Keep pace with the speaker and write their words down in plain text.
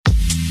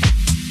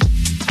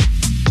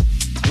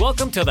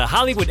Welcome to the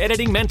Hollywood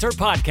Editing Mentor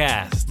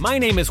Podcast. My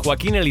name is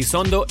Joaquin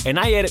Elizondo, and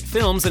I edit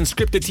films and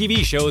scripted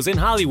TV shows in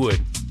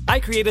Hollywood. I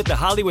created the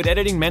Hollywood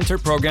Editing Mentor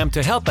program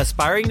to help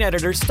aspiring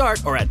editors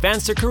start or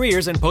advance their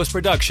careers in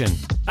post-production.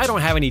 I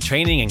don't have any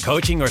training in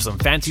coaching or some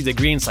fancy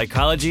degree in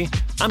psychology.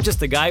 I'm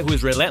just a guy who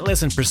is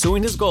relentless in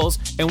pursuing his goals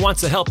and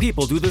wants to help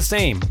people do the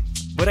same.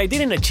 But I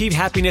didn't achieve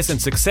happiness and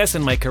success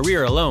in my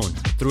career alone.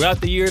 Throughout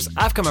the years,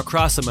 I've come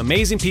across some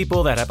amazing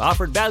people that have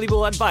offered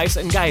valuable advice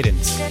and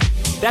guidance.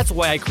 That's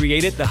why I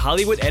created the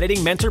Hollywood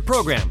Editing Mentor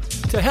program,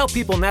 to help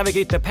people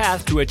navigate the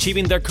path to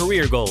achieving their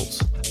career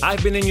goals.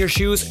 I've been in your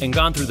shoes and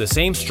gone through the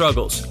same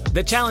struggles.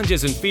 The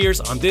challenges and fears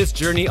on this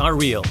journey are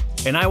real,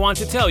 and I want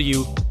to tell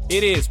you,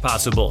 it is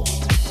possible.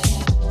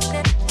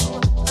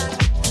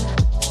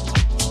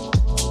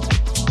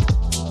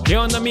 ¿Qué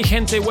onda, mi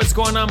gente? What's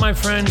going on, my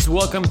friends?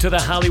 Welcome to the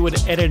Hollywood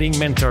Editing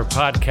Mentor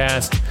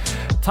Podcast.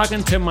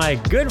 Talking to my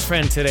good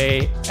friend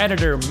today,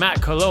 editor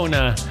Matt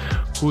Colonna,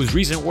 whose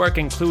recent work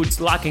includes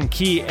Lock and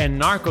Key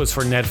and Narcos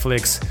for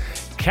Netflix,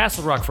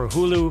 Castle Rock for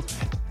Hulu,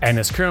 and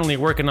is currently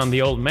working on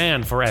The Old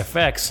Man for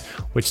FX,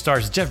 which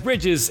stars Jeff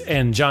Bridges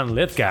and John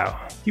Lithgow.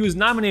 He was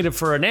nominated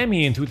for an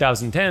Emmy in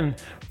 2010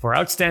 for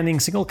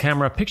Outstanding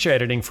Single-Camera Picture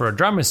Editing for a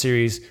Drama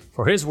Series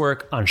for his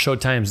work on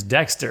Showtime's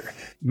Dexter.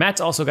 Matt's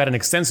also got an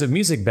extensive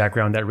music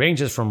background that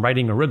ranges from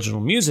writing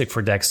original music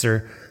for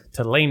Dexter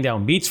to laying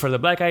down beats for the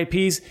Black Eyed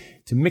Peas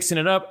to mixing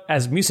it up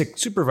as music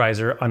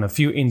supervisor on a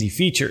few indie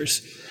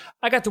features.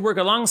 I got to work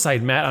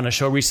alongside Matt on a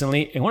show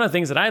recently, and one of the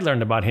things that I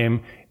learned about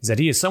him is that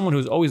he is someone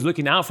who's always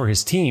looking out for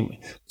his team.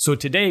 So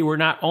today, we're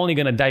not only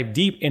going to dive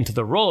deep into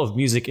the role of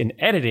music in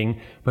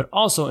editing, but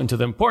also into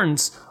the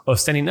importance of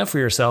standing up for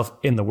yourself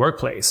in the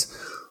workplace.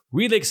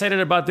 Really excited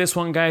about this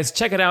one, guys.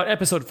 Check it out,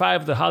 episode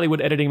 5 of the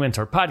Hollywood Editing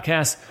Mentor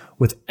Podcast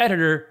with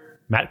editor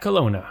Matt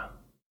Colonna.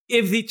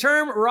 If the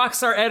term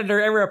rockstar editor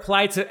ever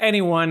applied to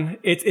anyone,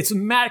 it's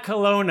Matt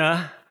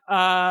Colonna,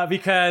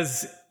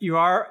 because you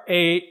are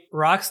a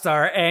rock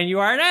star and you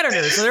are an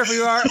editor. So therefore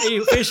you are a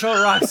official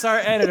rock star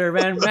editor,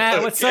 man.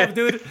 Matt, what's up,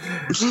 dude?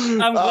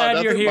 I'm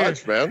glad you're here.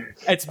 Much, man.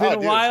 It's been a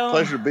while.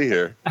 It's a pleasure to be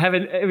here.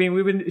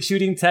 We've been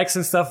shooting texts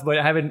and stuff, but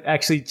I haven't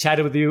actually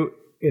chatted with you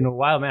in a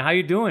while, man. How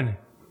you doing?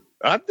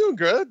 I'm doing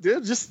good,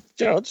 dude. Just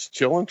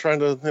chilling, trying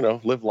to,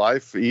 live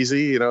life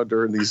easy,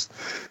 during these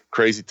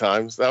crazy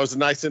times. That was a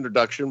nice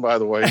introduction, by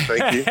the way.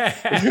 Thank you.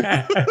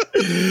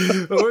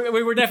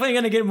 We're definitely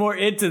going to get more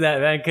into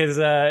that, man, because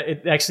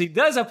it actually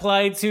does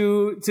apply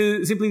to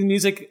simply the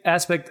music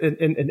aspect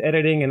in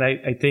editing. And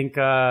I think,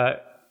 I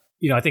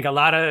think a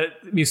lot of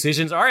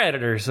musicians are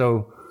editors.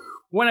 So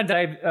want to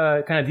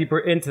dive kind of deeper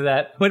into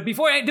that. But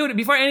before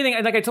anything,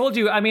 like I told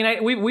you,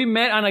 we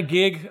met on a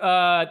gig,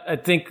 I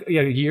think a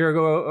year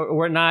ago or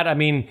whatnot.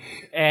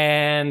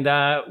 And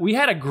we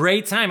had a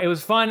great time. It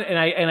was fun, and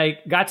I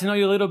got to know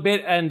you a little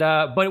bit. And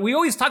but we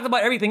always talked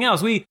about everything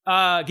else. We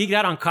geeked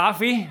out on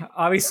coffee,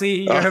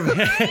 obviously. And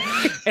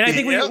I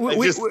think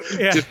we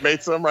just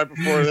made some right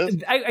before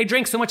this. I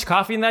drank so much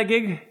coffee in that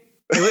gig.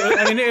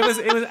 It was.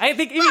 I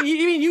think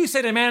even you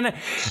said it, man.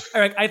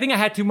 I think I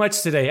had too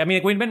much today.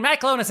 When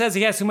Matt Colonna says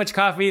he has too much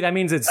coffee, that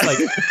means it's like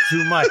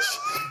too much.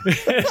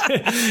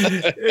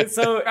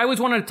 So I always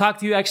wanted to talk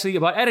to you actually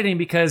about editing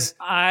because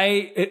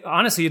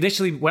honestly,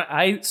 initially when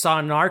I saw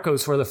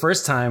Narcos for the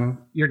first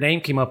time, your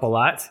name came up a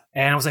lot,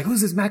 and I was like, "Who's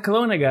this Matt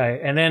Colonna guy?"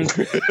 And then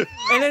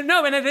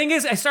the thing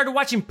is, I started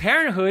watching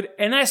Parenthood,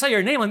 and then I saw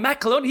your name, like Matt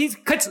Colonna. He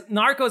cuts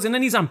Narcos, and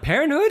then he's on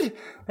Parenthood.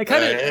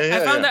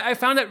 I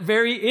found that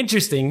very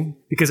interesting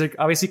because they're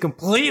obviously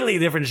completely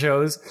different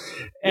shows.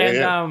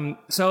 And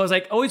so I was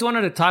like, always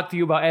wanted to talk to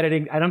you about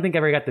editing. I don't think I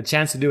ever got the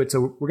chance to do it.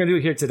 So we're going to do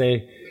it here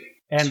today.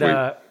 And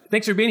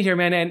thanks for being here,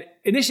 man. And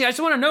initially, I just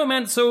want to know,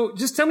 man, so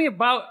just tell me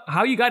about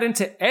how you got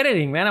into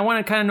editing, man. I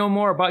want to kind of know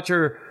more about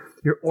your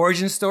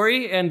origin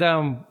story and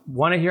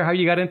want to hear how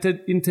you got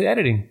into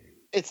editing.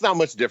 It's not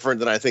much different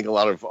than I think a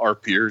lot of our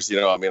peers.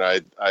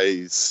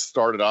 I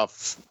started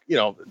off,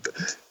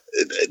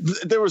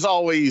 there was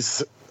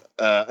always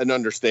an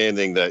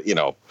understanding that,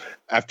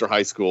 after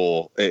high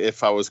school,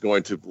 if I was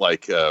going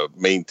to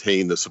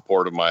maintain the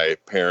support of my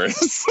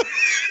parents,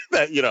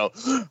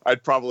 that,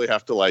 I'd probably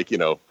have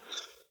to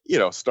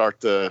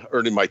start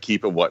earning my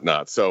keep and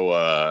whatnot.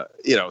 So,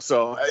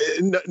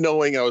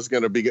 knowing I was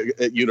going to be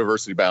at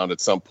university bound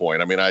at some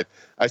point,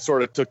 I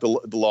sort of took the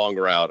long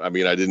route. I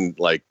didn't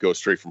go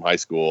straight from high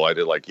school. I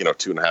did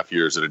 2.5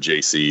 years at a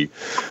JC.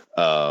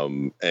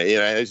 And,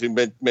 as you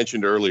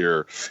mentioned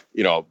earlier,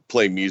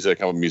 playing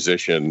music, I'm a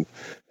musician,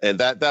 and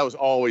that was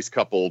always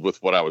coupled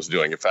with what I was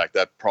doing. In fact,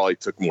 that probably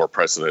took more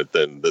precedent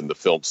than the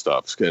film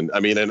stuff. And I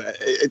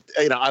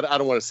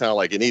don't want to sound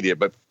like an idiot,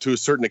 but to a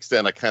certain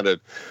extent, I kind of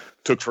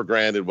took for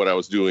granted what I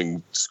was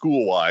doing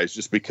school-wise,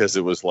 just because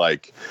it was I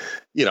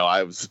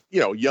was,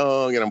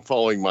 young and I'm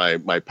following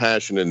my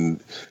passion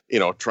and,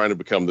 trying to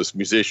become this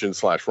musician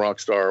 / rock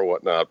star or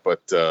whatnot.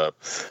 But, so,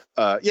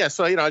 I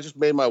just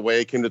made my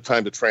way, came to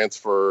time to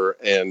transfer.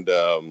 And,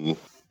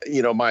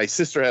 my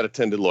sister had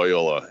attended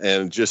Loyola,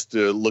 and just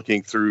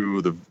looking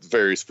through the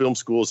various film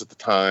schools at the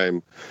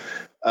time,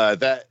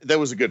 that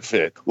was a good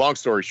fit. Long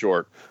story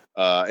short,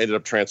 ended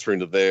up transferring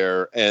to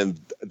there, and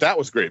that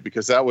was great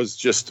because that was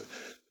just,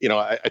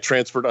 I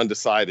transferred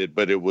undecided,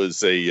 but it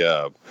was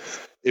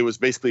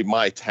basically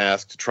my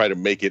task to try to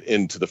make it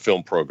into the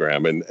film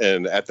program.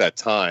 And at that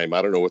time,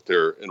 I don't know what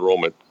their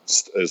enrollment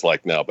is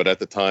like now, but at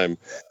the time,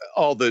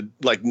 all the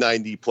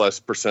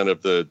 90+%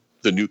 of the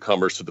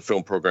newcomers to the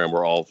film program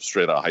were all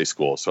straight out of high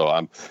school. So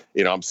I'm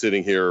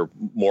sitting here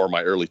more in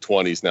my early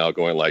 20s now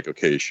going like,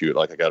 okay, shoot,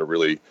 I got to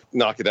really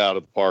knock it out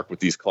of the park with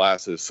these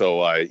classes.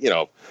 So I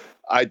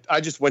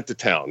just went to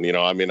town,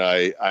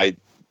 I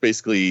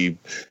basically,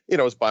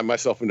 was by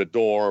myself in the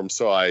dorm.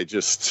 So I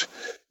just,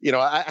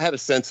 I had a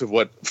sense of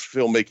what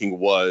filmmaking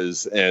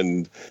was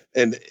and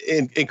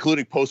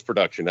including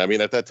post-production. I mean,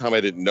 at that time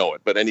I didn't know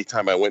it, but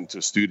anytime I went into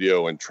a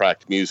studio and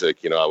tracked music,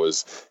 I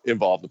was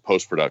involved in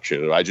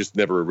post-production. I just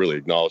never really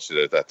acknowledged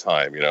it at that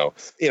time, I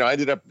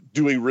ended up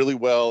doing really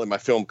well in my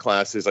film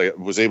classes. I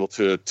was able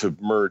to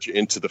merge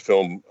into the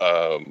film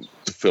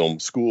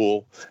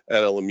school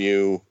at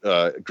LMU,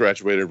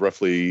 graduated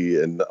but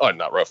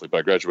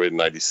I graduated in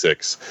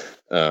 96.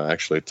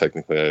 Actually,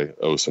 technically I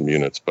owe some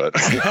units, but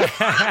but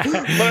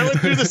I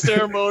went through the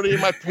ceremony.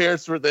 My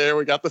parents were there.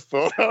 We got the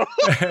photo.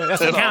 That's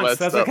what counts.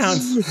 That's what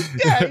counts.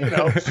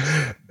 Yeah,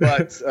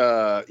 But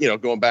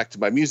going back to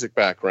my music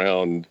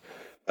background,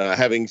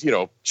 having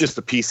just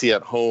a PC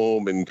at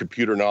home and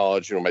computer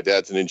knowledge. My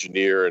dad's an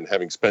engineer, and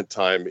having spent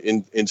time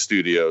in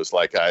studios,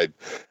 I'd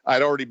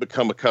already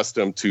become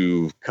accustomed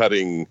to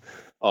cutting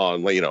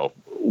on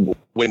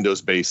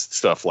Windows-based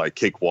stuff like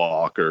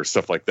Cakewalk or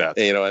stuff like that.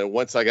 And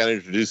once I got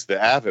introduced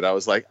to Avid, I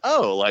was like,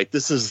 oh,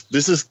 this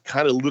is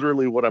kind of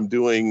literally what I'm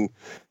doing,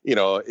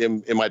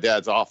 in my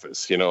dad's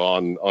office,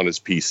 on his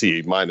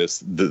PC, minus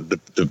the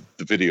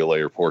video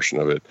layer portion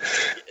of it.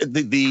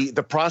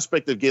 The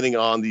prospect of getting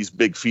on these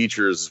big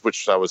features,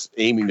 which I was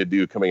aiming to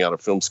do coming out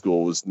of film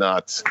school, was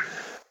not,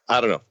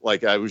 I don't know,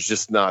 I was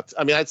just not,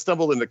 I'd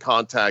stumbled into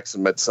contacts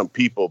and met some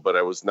people, but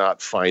I was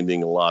not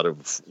finding a lot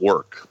of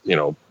work,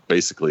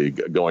 basically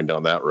going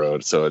down that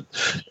road. So, and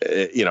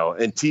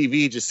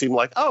TV just seemed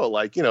like,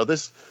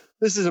 this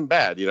isn't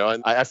bad,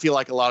 and I feel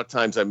like a lot of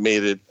times I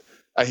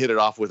hit it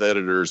off with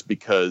editors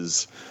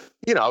because,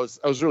 I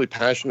was really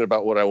passionate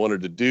about what I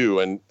wanted to do.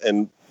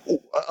 And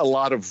a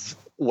lot of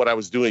what I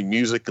was doing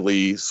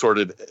musically sort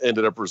of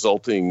ended up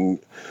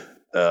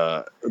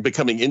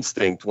becoming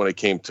instinct when it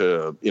came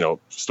to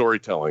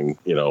storytelling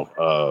in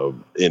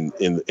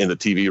the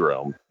TV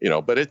realm,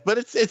 but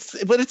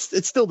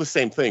it's still the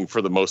same thing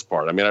for the most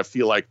part. I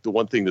feel like the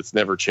one thing that's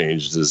never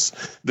changed is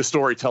the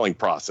storytelling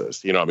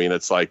process.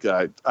 It's like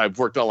I've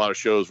worked on a lot of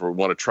shows where we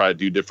want to try to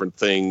do different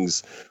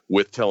things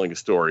with telling a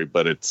story,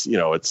 but it's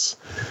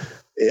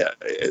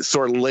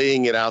sort of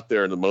laying it out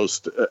there in the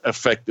most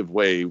effective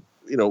way,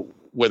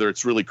 whether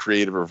it's really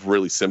creative or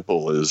really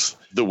simple is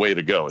the way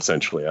to go,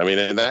 essentially. And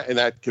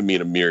that can mean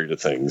a myriad of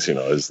things,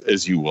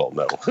 as you well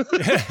know.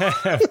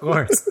 Of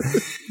course.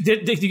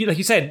 Like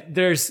you said,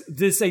 there's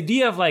this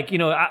idea of a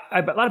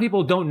lot of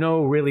people don't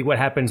know really what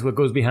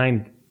goes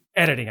behind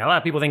editing. A lot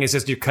of people think it's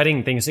just you're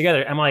cutting things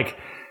together. I'm like,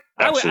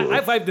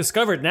 I've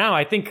discovered now,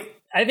 I think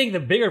the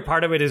bigger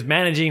part of it is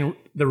managing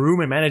the room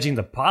and managing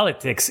the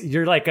politics.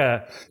 You're like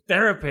a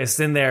therapist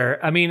in there.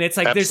 It's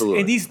like Absolutely.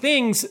 There's these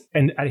things,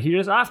 and I hear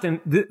this often,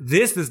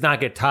 this does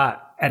not get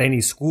taught at any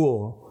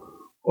school.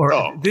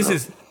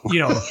 Is,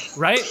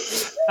 right?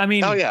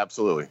 Oh, yeah,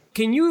 absolutely.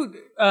 Can you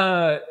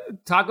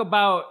talk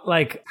about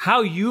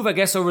how you've, I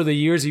guess, over the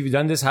years you've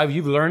done this, how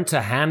you've learned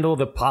to handle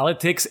the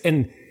politics,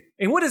 and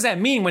what does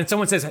that mean when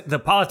someone says the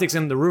politics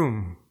in the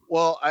room?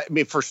 Well,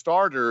 for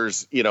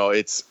starters,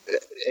 it's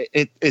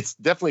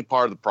definitely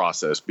part of the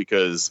process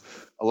because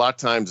a lot of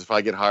times if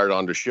I get hired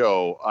on the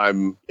show,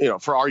 I'm,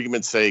 for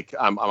argument's sake,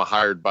 I'm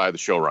hired by the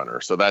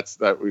showrunner. So that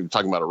we're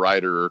talking about a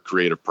writer or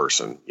creative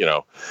person,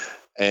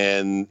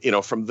 and,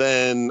 from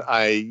then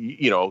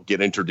I,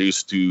 get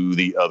introduced to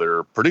the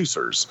other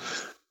producers.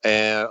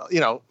 And,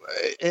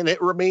 and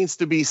it remains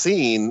to be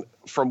seen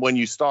from when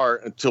you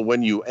start until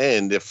when you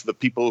end, if the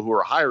people who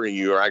are hiring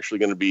you are actually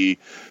going to be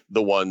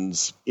the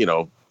ones,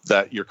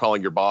 that you're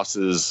calling your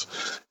bosses,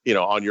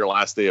 on your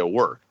last day of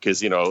work,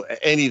 because,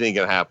 anything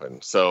can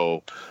happen.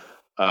 So,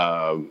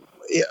 in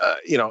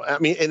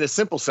a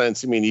simple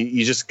sense,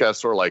 you just got to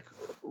sort of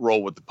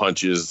roll with the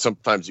punches.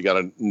 Sometimes you got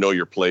to know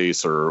your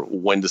place or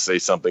when to say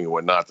something and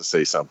when not to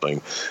say something.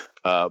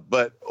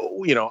 But,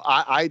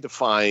 I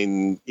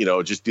define,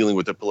 just dealing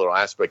with the political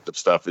aspect of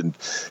stuff and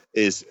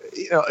is,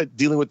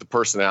 dealing with the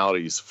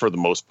personalities for the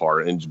most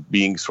part and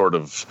being sort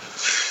of,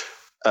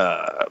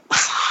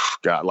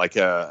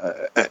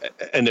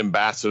 an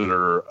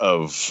ambassador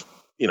of,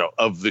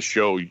 of the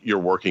show you're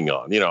working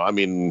on.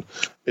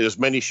 There's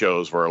many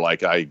shows where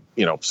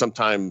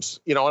sometimes,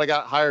 when I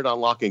got hired on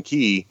Lock and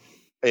Key,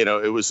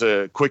 it was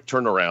a quick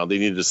turnaround. They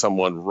needed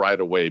someone right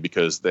away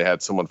because they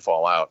had someone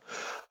fall out.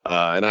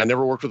 And I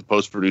never worked with a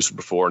post producer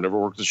before, never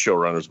worked with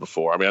showrunners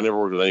before. I never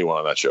worked with anyone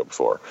on that show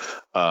before.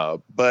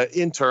 But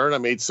in turn, I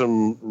made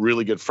some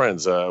really good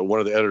friends. One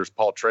of the editors,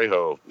 Paul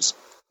Trejo,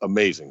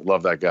 amazing.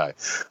 Love that guy.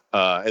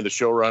 And the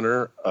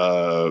showrunner,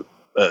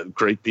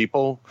 great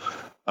people.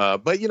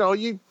 But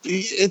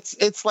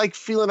it's like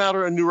feeling out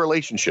a new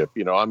relationship.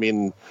 I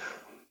mean,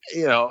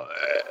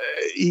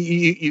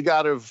 you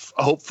got to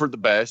hope for the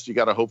best. You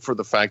got to hope for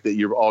the fact that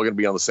you're all going to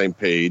be on the same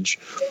page.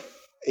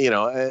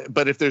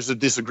 But if there's a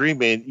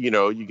disagreement,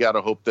 you got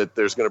to hope that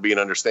there's going to be an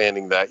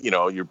understanding that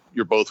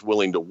you're both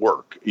willing to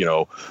work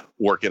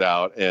it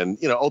out, and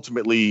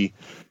ultimately,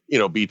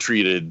 be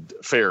treated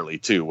fairly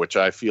too. Which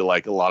I feel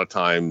like a lot of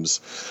times,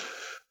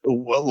 a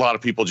lot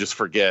of people just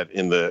forget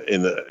in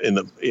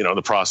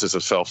the process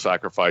of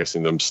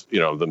self-sacrificing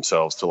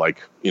themselves to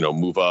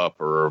move up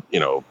or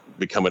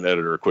become an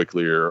editor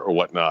quickly or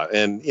whatnot.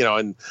 And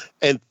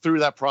through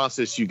that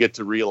process, you get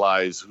to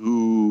realize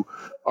who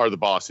are the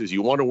bosses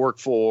you want to work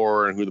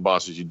for and who the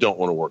bosses you don't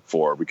want to work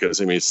for. Because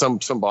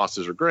some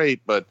bosses are great,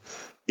 but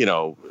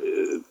you'll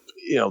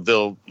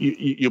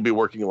be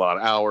working a lot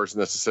of hours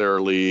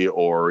necessarily,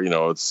 or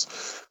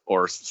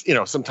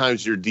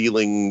sometimes you're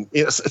dealing,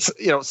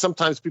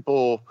 sometimes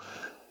people,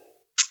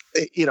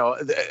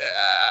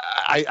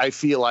 I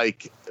feel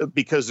like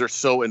because they're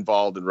so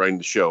involved in writing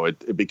the show,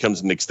 it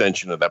becomes an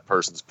extension of that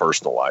person's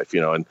personal life,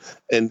 and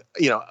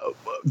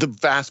the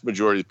vast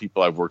majority of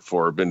people I've worked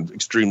for have been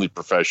extremely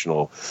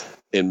professional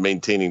in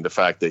maintaining the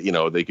fact that,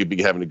 they could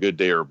be having a good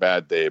day or a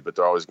bad day, but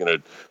they're always going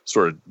to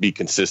sort of be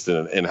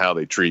consistent in how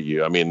they treat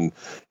you. I mean,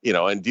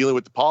 and dealing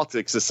with the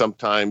politics is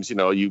sometimes,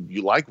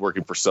 you like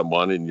working for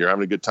someone and you're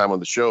having a good time on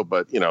the show,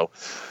 but,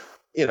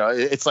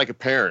 it's like a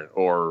parent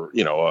or,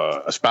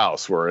 a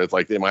spouse where it's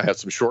like they might have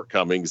some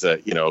shortcomings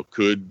that,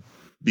 could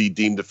be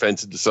deemed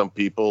offensive to some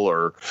people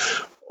or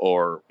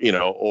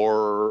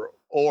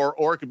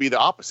it could be the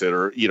opposite,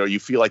 or, you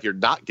feel like you're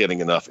not getting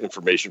enough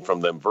information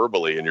from them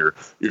verbally and you're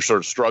sort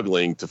of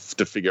struggling to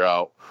figure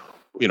out,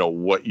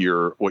 what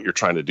you're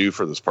trying to do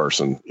for this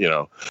person,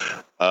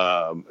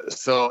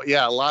 So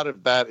yeah, a lot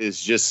of that is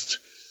just,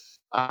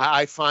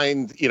 I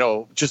find,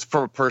 just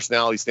from a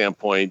personality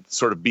standpoint,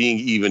 sort of being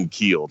even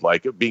keeled,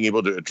 like being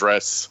able to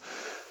address,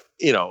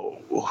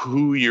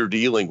 who you're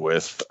dealing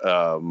with,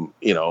 I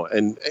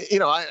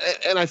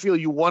feel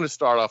you want to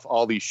start off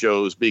all these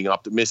shows being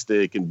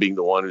optimistic and being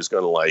the one who's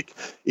going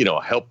to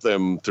help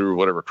them through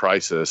whatever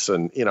crisis.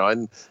 And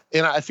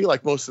I feel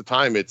like most of the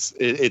time it's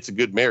a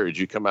good marriage.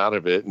 You come out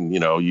of it and,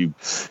 you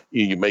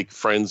make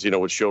friends, with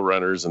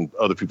showrunners and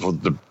other people,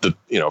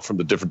 from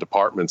the different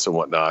departments and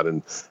whatnot.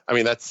 And I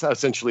mean, that's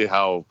essentially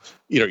how,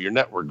 your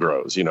network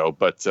grows,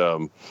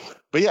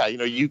 but yeah,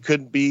 you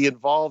could be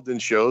involved in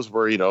shows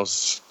where,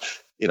 the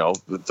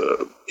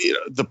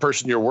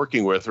person you're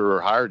working with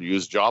or hired you,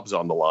 his job's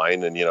on the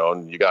line, and,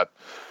 and you got,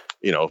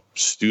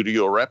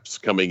 studio reps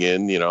coming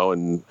in,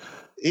 and,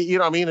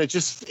 it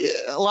just,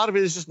 a lot of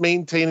it is just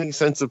maintaining a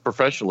sense of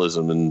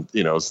professionalism and,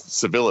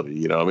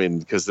 civility,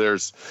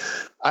 because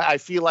I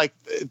feel like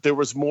there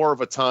was more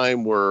of a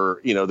time where,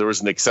 there was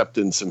an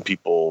acceptance in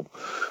people,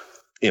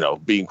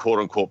 being quote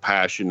unquote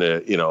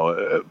passionate,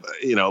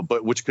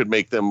 but which could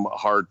make them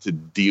hard to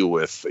deal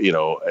with,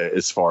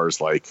 as far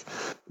as like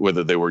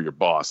whether they were your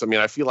boss. I mean,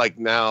 I feel like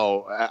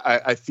now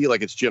I feel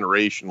like it's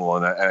generational,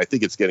 and I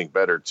think it's getting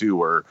better too,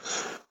 where,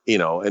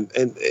 and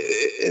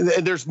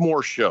there's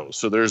more shows.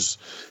 So there's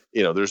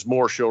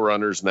more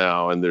showrunners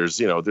now, and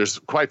there's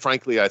quite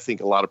frankly, I think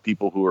a lot of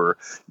people who are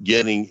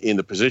getting in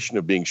the position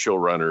of being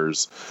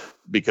showrunners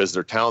because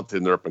they're talented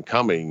and they're up and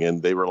coming,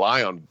 and they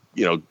rely on,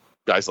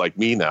 guys like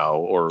me now,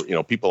 or,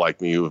 people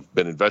like me who've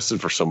been invested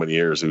for so many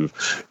years,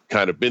 who've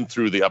kind of been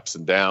through the ups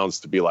and downs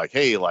to be like,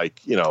 hey,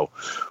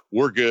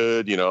 we're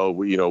good,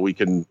 we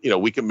can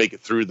make it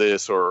through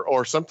this,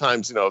 or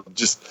sometimes,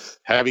 just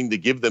having to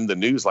give them the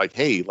news like,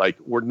 hey,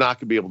 we're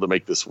not gonna be able to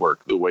make this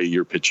work the way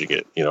you're pitching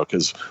it,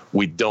 because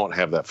we don't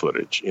have that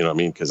footage,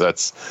 because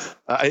that's,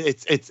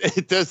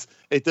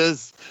 it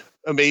does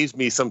amaze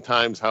me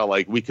sometimes how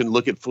we can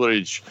look at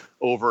footage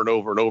over and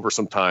over and over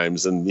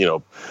sometimes, and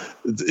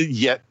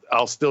yet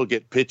I'll still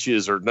get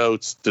pitches or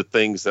notes to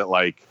things that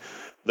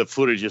the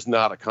footage is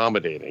not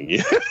accommodating. You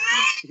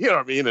know what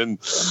I mean? And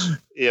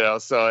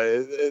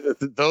so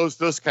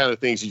those kind of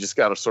things, you just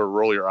got to sort of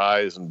roll your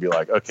eyes and be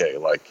like, okay,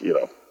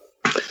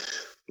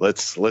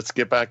 let's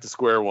get back to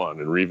square one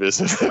and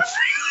revisit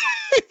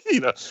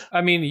it. I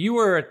mean, you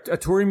were a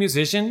touring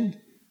musician.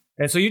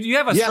 And so you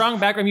have a strong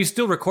background. You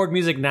still record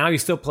music now. You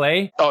still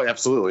play. Oh,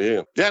 absolutely.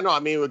 Yeah. Yeah. No, I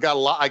mean, I got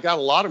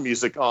a lot of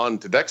music on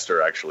to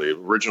Dexter, actually,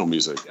 original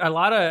music. The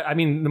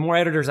more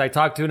editors I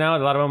talk to now, a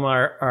lot of them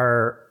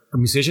are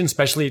musicians,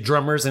 especially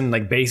drummers and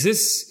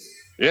bassists.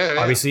 Yeah.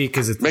 Obviously,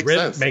 because it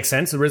makes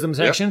sense. The rhythm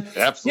section. Yep,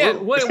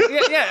 absolutely.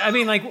 Yeah. I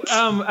mean,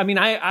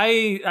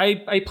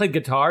 I played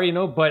guitar,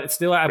 but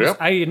still,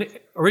 I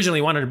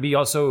originally wanted to be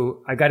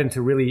also. I got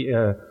into really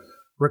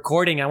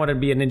recording. I wanted to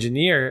be an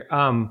engineer.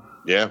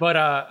 Yeah.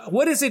 But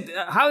what is it?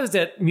 How is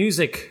that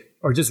music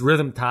or just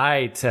rhythm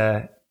tied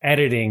to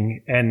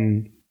editing?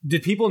 And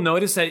did people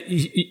notice that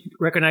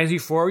recognize you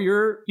for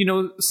your,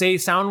 say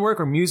sound work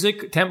or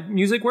music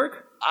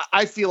work?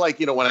 I feel like,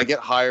 when I get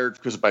hired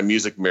because of my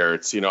music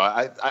merits,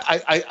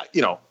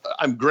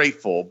 I'm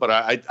grateful, but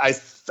I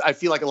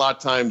feel like a lot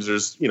of times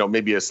there's,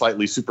 maybe a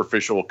slightly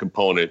superficial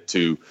component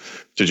to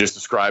just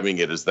describing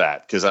it as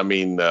that. Because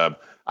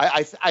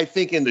I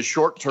think in the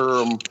short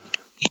term,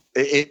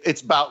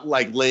 it's about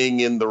like laying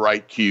in the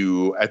right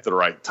cue at the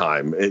right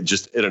time,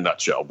 just in a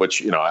nutshell,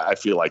 which, I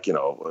feel like,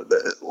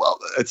 well,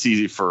 it's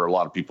easy for a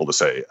lot of people to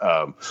say,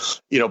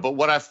 but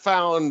what I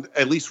found,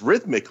 at least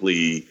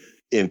rhythmically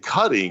in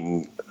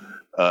cutting,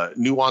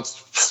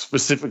 nuanced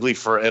specifically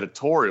for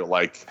editorial,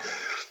 like,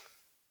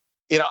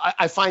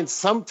 I find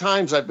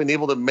sometimes I've been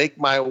able to make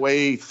my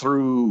way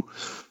through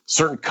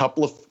certain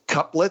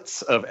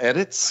couplets of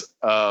edits,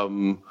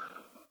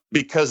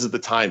 because of the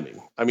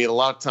timing. I mean, a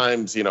lot of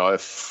times,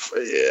 if,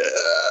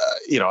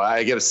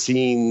 I get a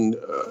scene,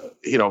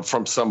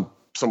 from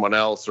someone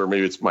else, or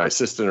maybe it's my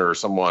assistant or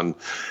someone,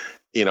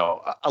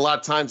 a lot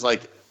of times,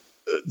 like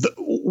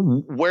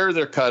where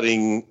they're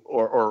cutting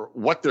or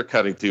what they're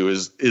cutting to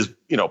is,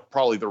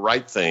 probably the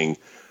right thing,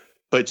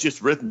 but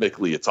just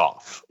rhythmically it's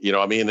off, and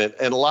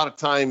a lot of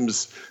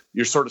times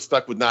you're sort of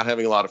stuck with not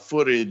having a lot of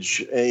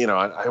footage. And,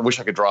 I wish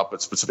I could draw up a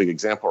specific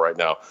example right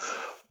now.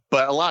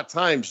 But a lot of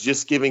times,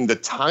 just giving the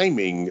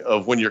timing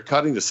of when you're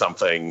cutting to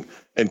something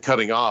and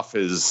cutting off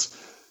is,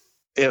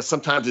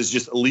 sometimes it's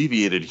just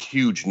alleviated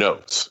huge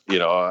notes,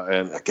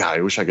 and God,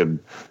 I wish I could,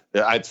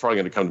 it's probably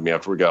going to come to me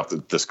after we get off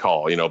this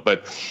call,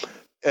 but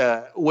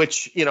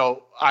which,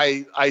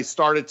 I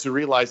started to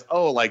realize,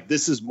 like,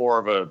 this is more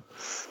of a,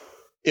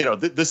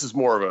 this is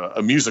more of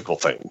a musical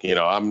thing.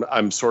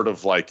 I'm sort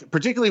of like,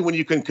 particularly when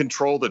you can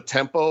control the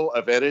tempo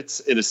of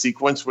edits in a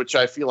sequence, which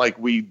I feel like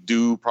we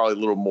do probably a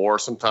little more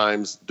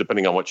sometimes,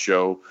 depending on what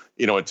show,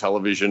 in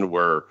television,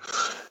 where,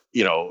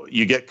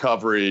 you get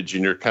coverage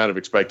and you're kind of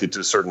expected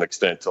to a certain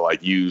extent to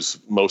like use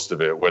most of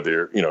it,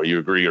 whether, you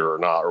agree or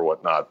not or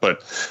whatnot.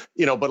 But,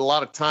 but a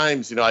lot of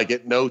times, I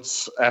get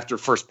notes after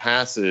first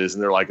passes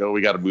and they're like, oh,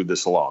 we got to move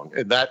this along.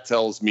 And that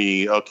tells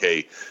me,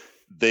 okay,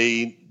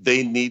 they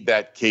need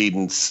that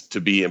cadence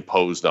to be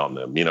imposed on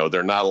them.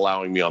 They're not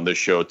allowing me on this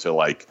show to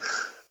like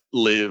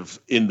live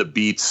in the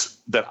beats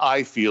that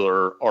I feel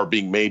are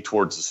being made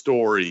towards the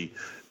story.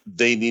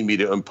 They need me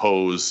to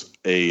impose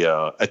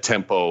a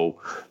tempo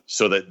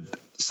so that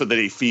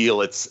they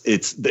feel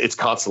it's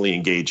constantly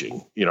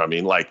engaging. You know what I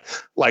mean? Like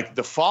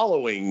the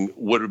following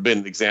would have been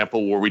an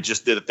example where we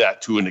just did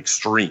that to an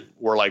extreme,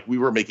 where like we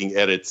were making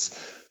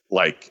edits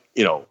like,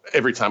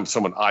 every time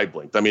someone eye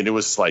blinked. I mean, it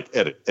was like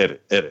edit.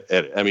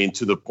 I mean,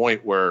 to the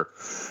point where,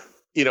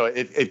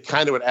 it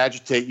kind of would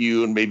agitate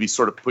you and maybe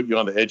sort of put you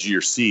on the edge of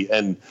your seat.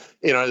 And,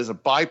 as a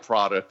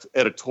byproduct,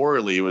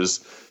 editorially, it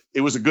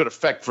was a good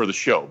effect for the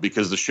show,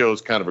 because the show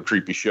is kind of a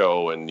creepy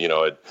show, and,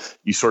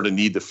 you sort of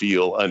need to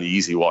feel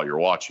uneasy while you're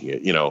watching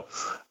it,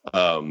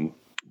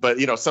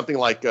 But, something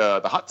like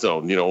the Hot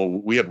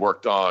Zone, we had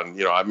worked on,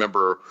 I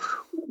remember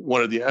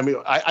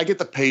I get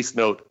the pace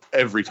note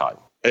every time,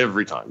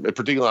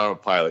 particularly on a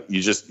pilot. You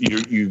just,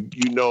 you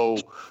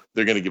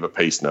they're going to give a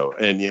pace note.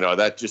 And,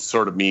 that just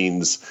sort of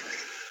means,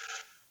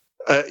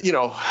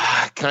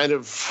 kind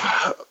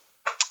of,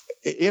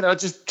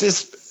 just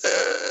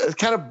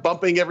kind of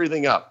bumping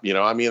everything up, a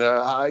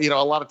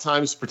lot of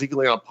times,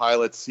 particularly on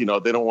pilots, they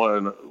don't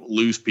want to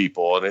lose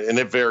people, and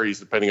it varies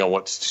depending on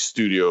what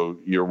studio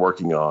you're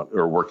working on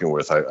or working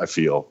with. I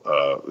feel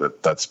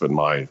that's been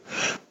my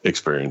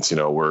experience,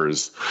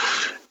 whereas,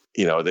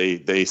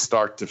 they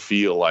start to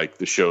feel like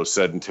the show's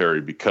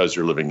sedentary because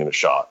you're living in a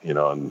shot,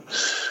 and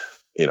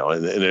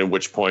at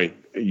which point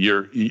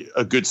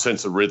a good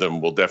sense of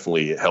rhythm will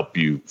definitely help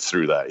you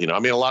through that.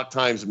 A lot of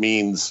times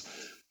means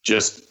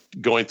just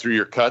going through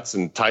your cuts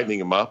and tightening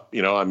them up,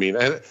 and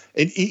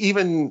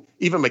even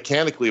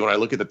mechanically, when I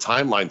look at the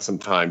timeline,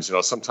 sometimes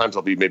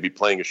I'll be maybe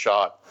playing a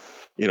shot,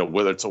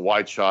 whether it's a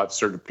wide shot,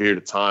 certain period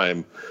of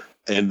time,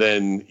 and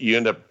then you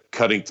end up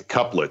cutting to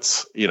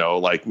couplets,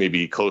 like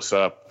maybe close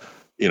up,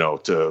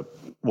 to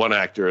one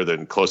actor,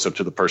 then close up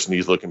to the person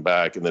he's looking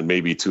back, and then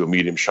maybe to a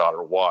medium shot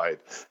or wide.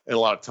 And a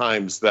lot of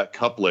times that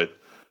couplet,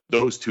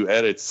 those two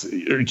edits,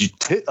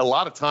 a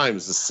lot of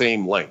times the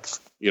same length.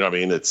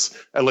 It's,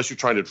 unless you're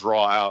trying to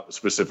draw out a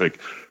specific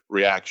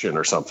reaction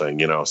or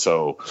something,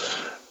 so,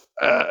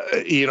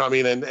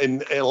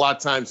 and a lot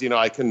of times,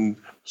 I can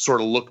sort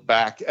of look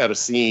back at a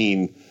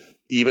scene,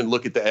 even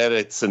look at the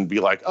edits and be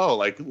like, oh,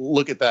 like,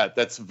 look at that.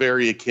 That's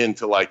very akin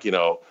to like,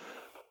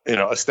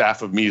 a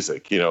staff of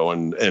music,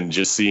 and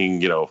just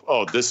seeing,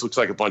 oh, this looks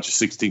like a bunch of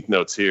 16th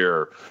notes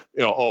here.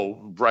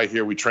 Oh, right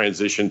here we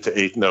transitioned to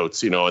 8th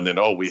notes, and then,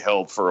 oh, we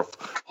held for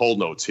whole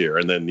notes here.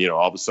 And then,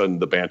 all of a sudden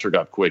the banter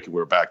got quick and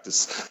we're back to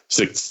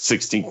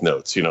 16th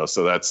notes,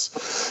 so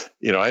that's,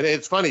 and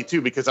it's funny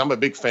too, because I'm a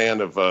big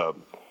fan of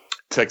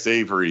Tex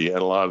Avery and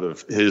a lot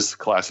of his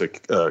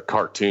classic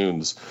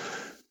cartoons.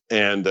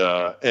 And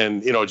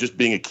just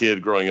being a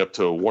kid growing up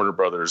to Warner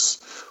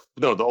Brothers,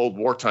 the old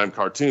wartime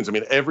cartoons. I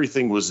mean,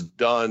 everything was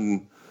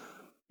done,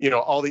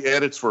 all the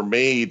edits were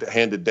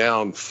handed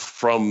down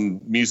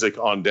from music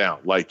on down.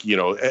 Like,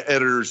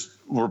 editors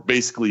were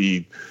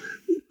basically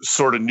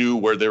sort of knew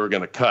where they were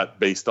going to cut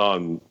based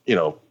on,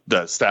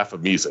 the staff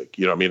of music,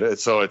 I mean?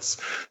 So it's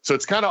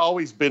kind of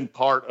always been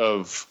part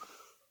of,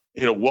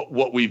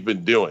 what we've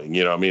been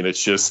doing, I mean,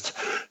 it's just,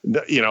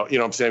 what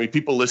I'm saying? I mean,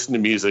 people listen to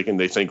music and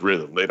they think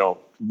rhythm. They don't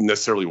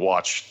necessarily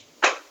watch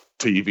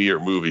TV or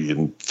movie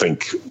and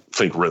think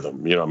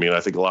rhythm. I mean, I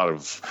think a lot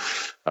of,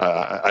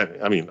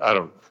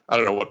 I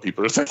don't know what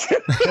people are thinking,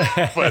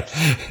 but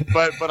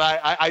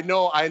I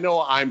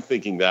know I'm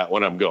thinking that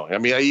when I'm going. I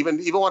mean, even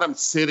when I'm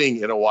sitting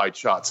in a wide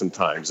shot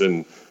sometimes,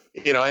 and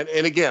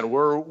and again,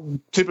 we're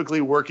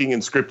typically working in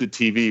scripted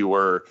TV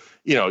where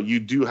you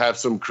do have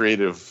some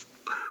creative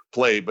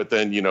play, but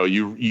then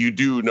you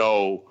do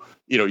know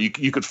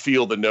you could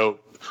feel the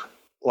note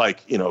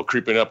like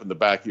creeping up in the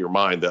back of your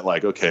mind that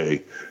like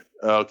okay,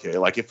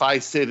 like if I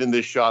sit in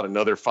this shot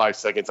another 5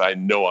 seconds, I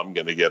know I'm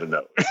going to get a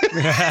note.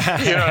 You know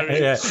what I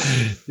mean? Yeah.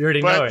 You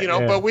already know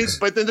it.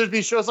 But then there'd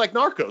be shows like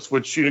Narcos,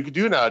 which you could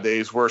do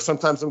nowadays, where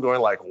sometimes I'm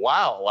going like,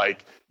 wow,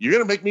 like you're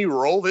going to make me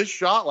roll this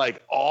shot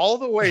like all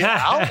the way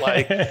out,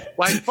 like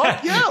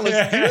fuck yeah,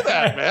 let's do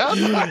that,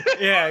 man.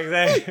 Yeah,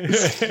 exactly.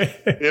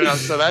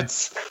 So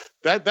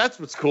that's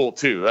what's cool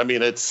too. I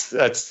mean, that's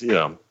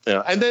and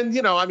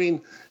then I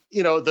mean.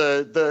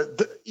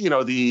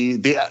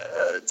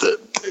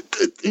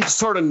 It's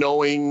sort of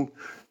knowing,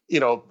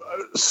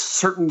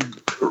 certain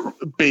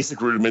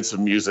basic rudiments of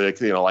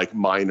music, like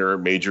minor,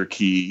 major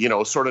key,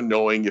 sort of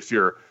knowing if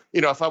you're,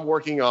 if I'm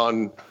working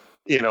on,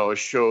 a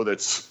show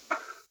that's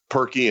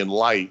perky and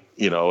light,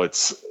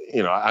 it's,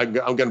 I'm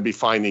going to be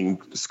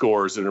finding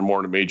scores that are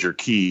more in a major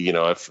key.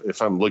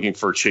 If I'm looking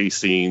for chase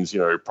scenes,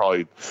 you're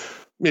probably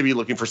maybe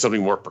looking for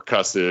something more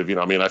percussive.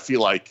 I mean, I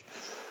feel like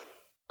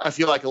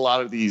a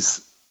lot of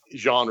these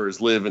genres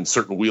live in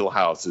certain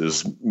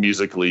wheelhouses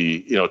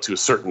musically, to a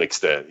certain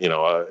extent.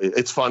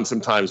 It's fun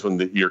sometimes when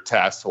you're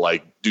tasked to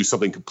like do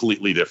something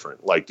completely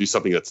different, like do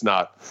something that's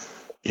not,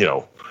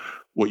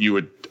 what you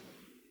would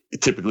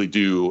typically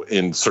do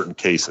in certain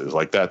cases.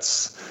 Like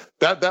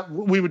that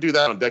we would do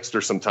that on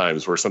Dexter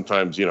sometimes, where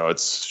sometimes,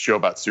 it's a show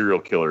about serial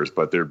killers,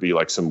 but there'd be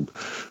like some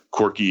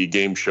quirky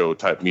game show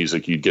type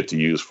music you'd get to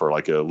use for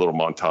like a little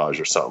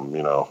montage or something,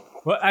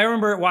 Well, I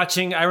remember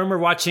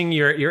watching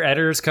your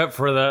editor's cut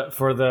for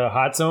the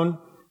Hot Zone,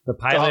 the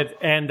pilot,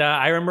 and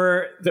I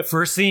remember the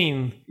first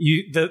scene,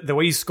 the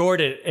way you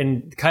scored it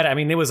and cut it. I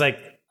mean, it was like,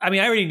 I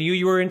already knew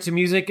you were into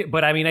music,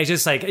 but I mean, I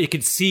just like, you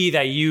could see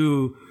that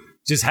you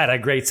just had a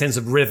great sense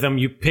of rhythm.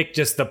 You picked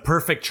just the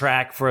perfect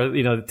track for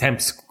the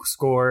temp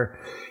score.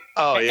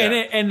 Oh yeah,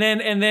 and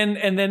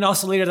then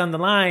also later down the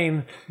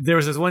line, there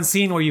was this one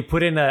scene where you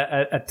put in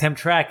a temp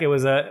track. It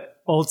was a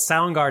old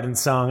Soundgarden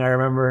song, I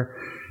remember.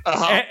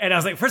 Uh-huh. And I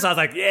was like, first I was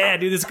like, yeah,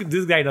 dude,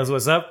 this guy knows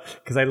what's up,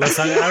 because I love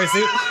Soundgarden,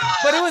 obviously.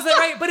 But it was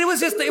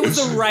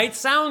the right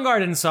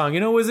Soundgarden song.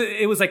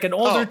 It was like an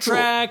older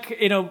track.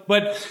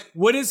 But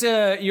what is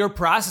your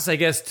process, I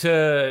guess,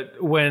 to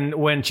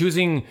when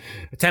choosing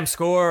a temp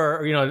score,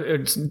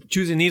 or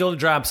choosing needle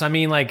drops? I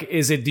mean, like,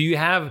 do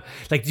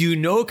you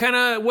know kind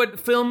of what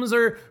films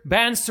or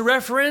bands to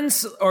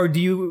reference, or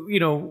do you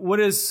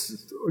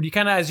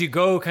kind of as you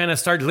go kind of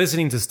start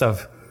listening to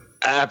stuff?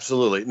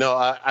 Absolutely. No,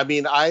 I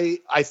mean, I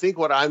think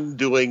what I'm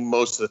doing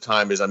most of the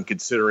time is I'm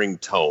considering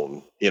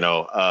tone,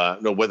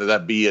 whether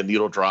that be a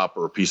needle drop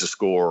or a piece of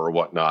score or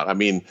whatnot. I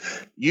mean,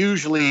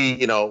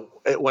 usually,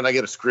 when I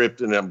get a script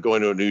and I'm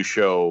going to a new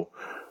show,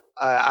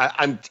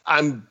 I'm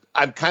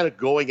kind of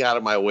going out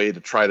of my way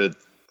to try to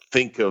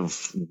think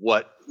of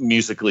what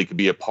musically could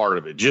be a part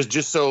of it,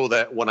 just so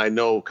that when I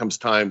know comes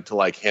time to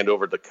like hand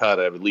over the cut,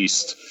 I've at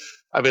least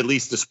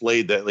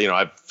displayed that,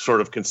 I've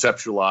sort of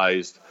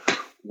conceptualized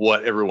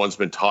what everyone's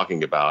been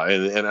talking about,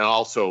 and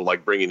also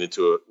like bringing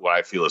into it what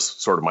I feel is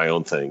sort of my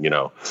own thing,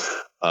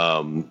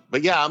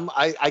 but yeah,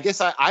 I guess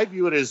I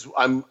view it as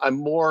I'm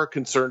more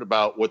concerned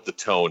about what the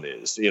tone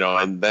is,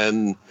 and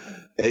then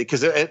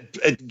because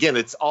again,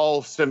 it's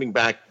all stemming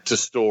back to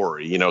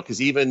story,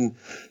 because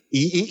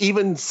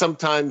even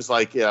sometimes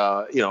like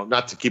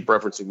not to keep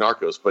referencing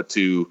Narcos, but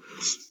to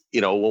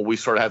when we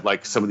sort of had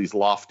like some of these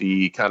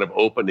lofty kind of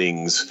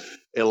openings,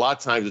 a lot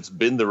of times it's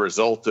been the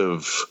result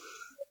of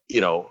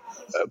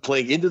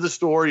playing into the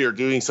story or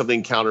doing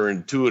something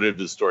counterintuitive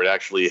to the story to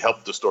actually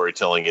help the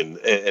storytelling in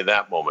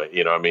that moment.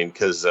 I mean,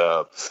 because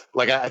I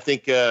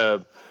think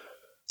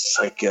it's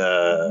like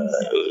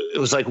it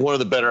was like one of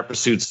the better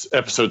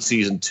episode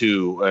season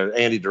 2.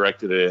 Andy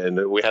directed it,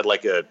 and we had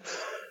like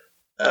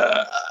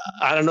I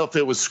don't know if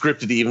it was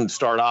scripted to even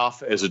start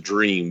off as a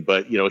dream,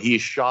 but he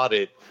shot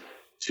it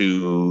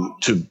to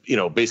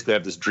basically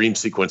have this dream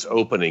sequence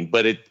opening,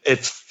 but it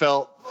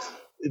felt.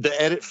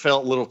 The edit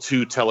felt a little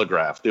too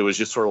telegraphed. It was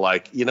just sort of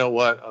like,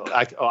 what?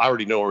 I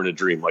already know we're in a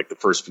dream, like the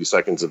first few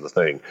seconds of the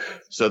thing.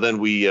 So then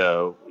we,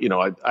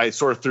 I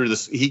sort of threw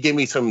this. He gave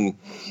me some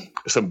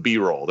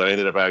B-roll that I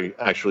ended up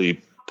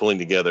actually pulling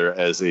together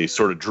as a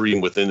sort of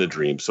dream within a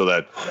dream, so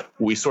that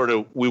we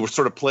were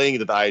sort of playing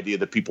into the idea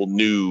that people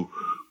knew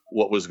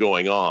what was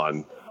going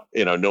on,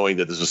 knowing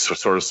that this was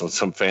sort of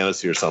some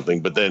fantasy or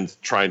something, but then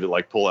trying to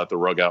like pull out the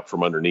rug out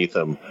from underneath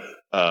them.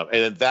 And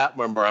then that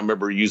I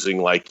remember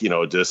using like,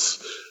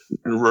 this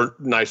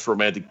nice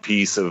romantic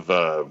piece of,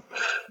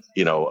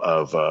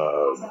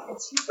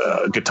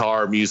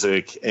 guitar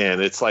music.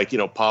 And it's like,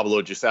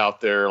 Pablo just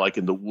out there, like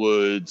in the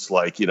woods,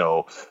 like,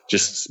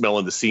 just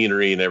smelling the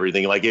scenery and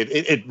everything. Like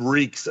it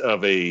reeks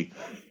of a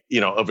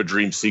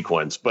dream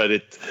sequence, but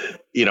it,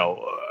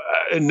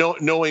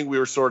 knowing we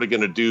were sort of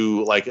going to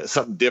do like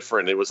something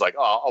different, it was like,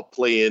 oh, I'll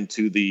play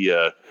into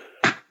the,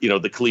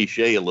 the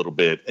cliche a little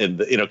bit. And,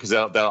 because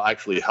that'll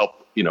actually help,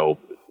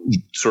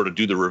 sort of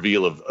do the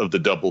reveal of the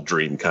double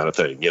dream kind of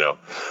thing,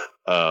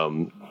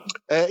 when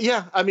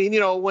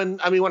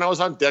I was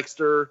on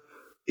Dexter,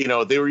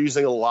 they were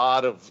using a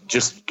lot of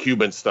just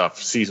Cuban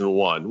stuff season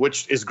 1,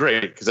 which is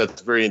great because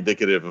that's very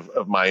indicative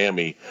of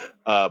Miami.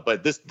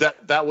 But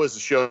that was a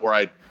show where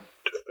I,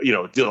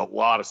 did a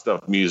lot of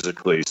stuff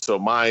musically. So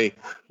my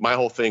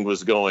whole thing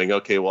was going,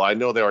 okay, well, I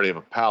know they already have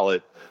a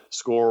palette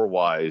score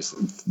wise.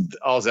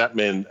 All that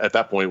meant at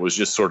that point was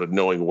just sort of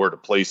knowing where to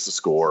place the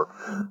score.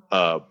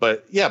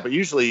 But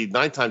usually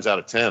 9 times out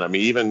of 10, I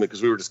mean, even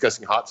because we were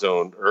discussing Hot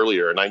Zone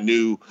earlier, and I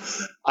knew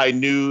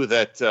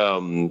that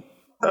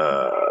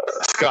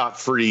Scott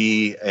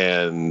Free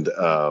and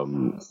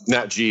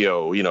Nat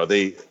Geo,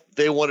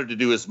 they wanted to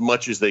do as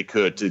much as they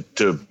could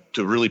to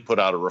really put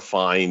out a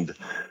refined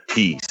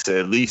piece,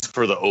 at least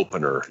for the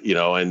opener,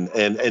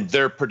 and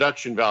their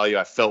production value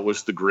I felt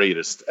was the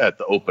greatest at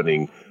the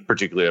opening,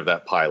 particularly of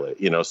that pilot,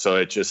 so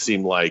it just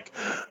seemed like,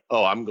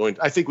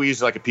 I think we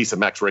used like a piece of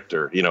Max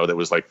Richter, that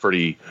was like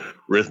pretty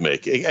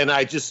rhythmic. And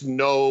I just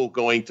know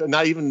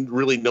not even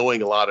really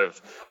knowing a lot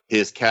of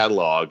his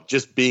catalog,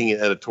 just being in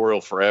editorial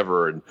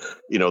forever, and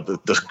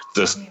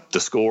the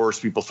scores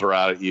people throw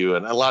out at you,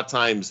 and a lot of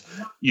times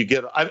you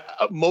get,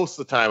 most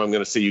of the time I'm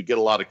going to say you get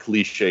a lot of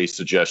cliche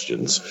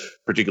suggestions,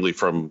 particularly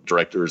from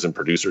directors and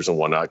producers and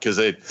whatnot, because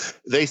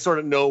they sort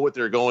of know what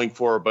they're going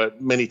for, but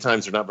many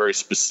times they're not very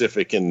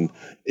specific in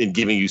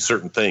giving you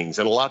certain things,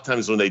 and a lot of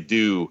times when they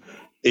do,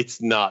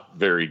 it's not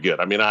very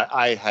good. I mean,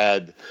 I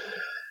had.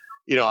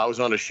 I was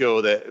on a show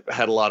that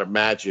had a lot of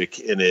magic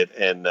in it,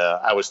 and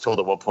I was told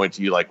at one point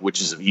to you, like,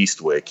 Witches of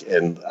Eastwick,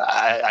 and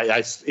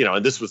I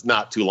and this was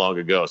not too long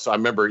ago, so I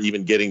remember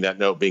even getting that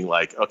note, being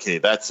like, okay,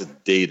 that's a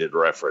dated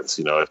reference,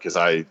 because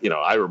I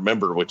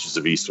remember Witches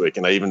of Eastwick,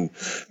 and I even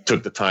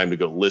took the time to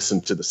go listen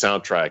to the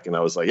soundtrack, and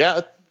I was like, yeah,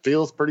 it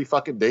feels pretty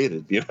fucking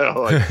dated,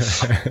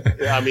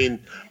 I mean,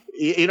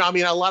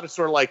 a lot of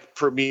sort of like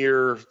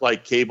premiere,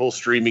 like cable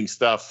streaming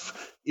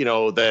stuff,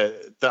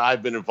 that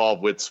I've been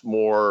involved with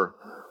more.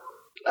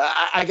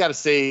 I got to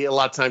say, a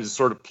lot of times it's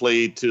sort of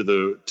played to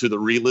the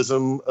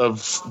realism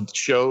of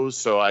shows.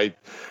 So I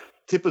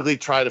typically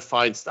try to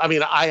find. I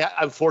mean,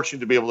 I'm fortunate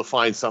to be able to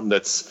find something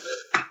that's,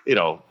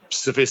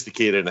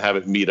 sophisticated and have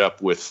it meet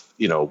up with,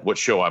 what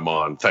show I'm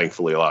on.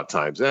 Thankfully, a lot of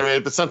times. I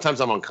mean, but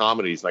sometimes I'm on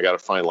comedies and I got to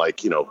find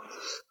like,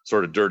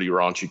 sort of dirty,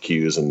 raunchy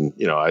cues, and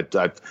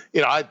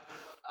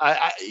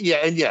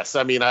and yes,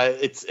 I mean,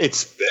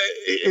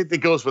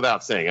 it goes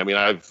without saying. I mean,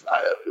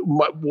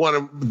 one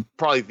of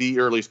probably the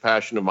earliest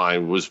passion of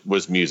mine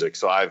was music.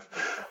 So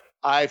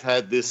I've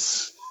had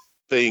this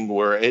thing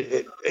where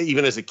it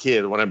even as a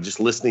kid, when I'm just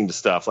listening to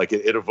stuff, like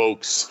it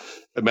evokes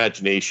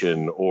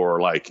imagination,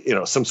 or like,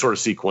 some sort of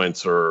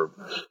sequence, or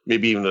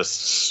maybe even a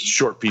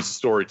short piece of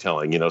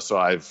storytelling, so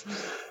I've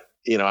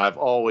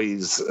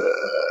always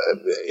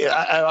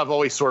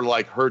sort of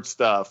like heard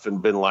stuff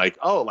and been like,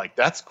 oh, like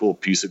that's a cool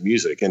piece of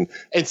music. And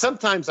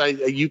sometimes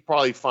you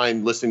probably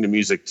find listening to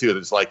music too,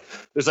 there's like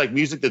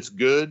music that's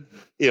good,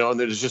 and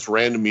there's just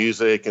random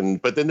music.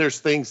 But then there's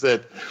things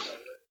that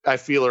I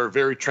feel are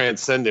very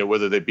transcendent,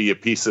 whether they be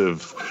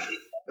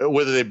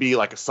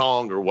like a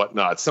song or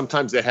whatnot.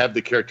 Sometimes they have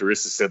the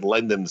characteristics that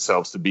lend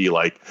themselves to be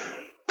like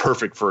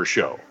perfect for a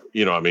show.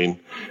 You know what I mean?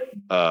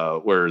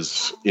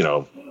 Whereas,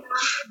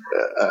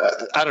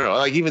 I don't know,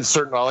 like even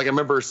certain, like I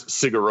remember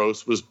Sigur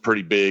Rós was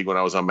pretty big when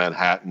I was on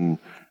Manhattan.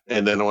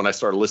 And then when I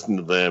started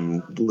listening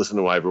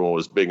to why everyone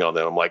was big on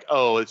them, I'm like,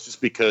 oh, it's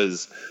just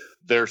because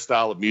their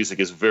style of music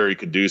is very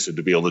conducive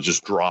to be able to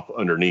just drop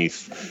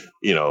underneath,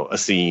 a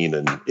scene.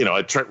 And,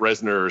 at Trent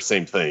Reznor,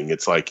 same thing.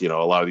 It's like, a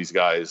lot of these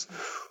guys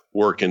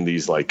work in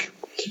these like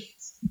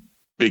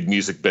big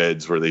music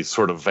beds where they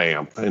sort of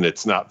vamp, and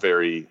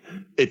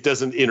it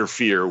doesn't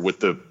interfere with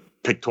the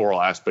pictorial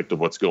aspect of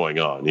what's going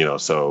on,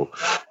 so,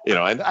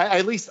 and I,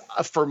 at least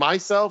for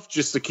myself,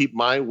 just to keep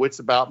my wits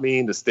about me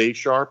and to stay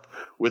sharp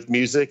with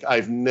music,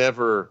 I've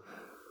never,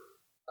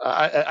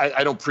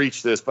 I don't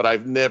preach this, but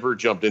I've never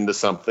jumped into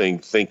something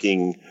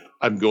thinking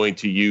I'm going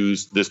to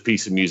use this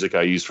piece of music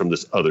I used from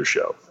this other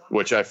show,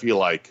 which I feel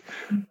like,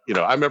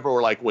 I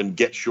remember like when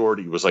Get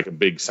Shorty was like a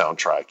big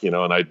soundtrack,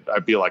 and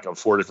I'd be like on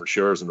 4 different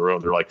shows in a row,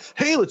 and they're like,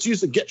 hey, let's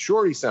use the Get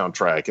Shorty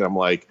soundtrack. And I'm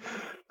like,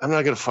 I'm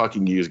not going to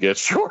fucking use Get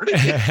Shorty.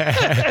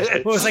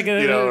 Well, it's like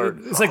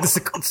it's like the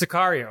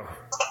Sicario.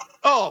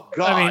 Oh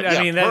God!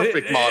 I mean,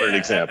 perfect modern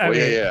example.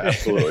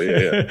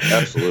 Absolutely.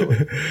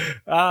 Absolutely.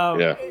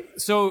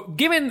 So,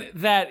 given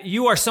that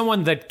you are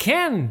someone that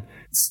can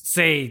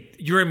say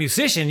you're a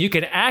musician, you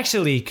can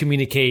actually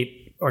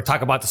communicate or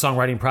talk about the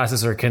songwriting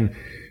process or can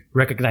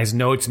recognize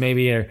notes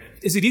maybe? Or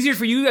is it easier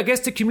for you, I guess,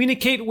 to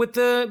communicate with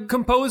the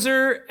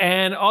composer?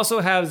 And also,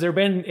 has there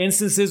been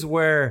instances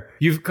where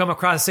you've come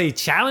across, say,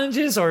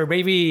 challenges or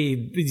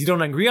maybe you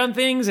don't agree on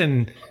things?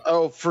 And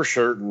oh, for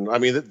certain. I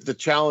mean, the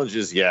challenge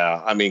is,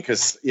 yeah. I mean,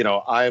 because, you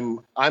know, I'm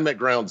at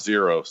ground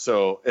zero.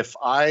 So if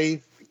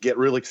I get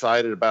really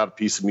excited about a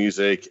piece of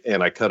music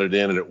and I cut it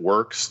in and it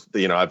works,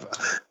 you know,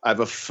 I've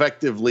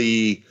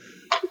effectively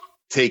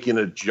taken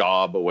a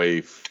job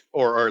away,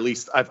 or at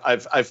least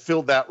I've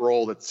filled that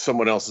role that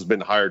someone else has been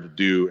hired to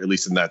do, at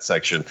least in that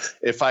section.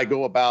 If I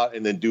go about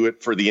and then do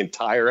it for the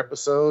entire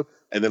episode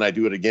and then I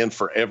do it again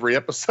for every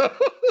episode,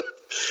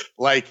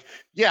 like,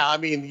 yeah, I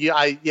mean,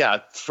 yeah,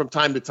 from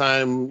time to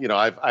time, you know,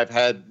 I've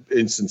had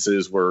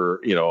instances where,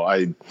 you know,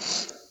 I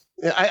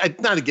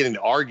not to get into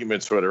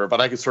arguments or whatever,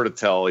 but I could sort of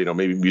tell, you know,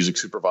 maybe music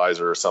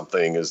supervisor or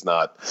something is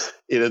not,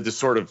 you know, just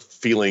sort of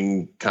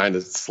feeling kind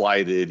of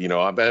slighted, you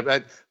know,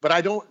 but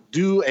I don't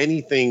do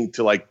anything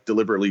to like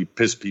deliberately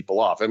piss people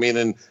off. I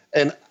mean,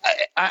 and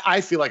I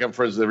feel like I'm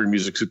friends with every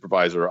music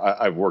supervisor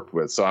I've worked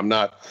with. So I'm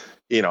not,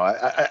 you know,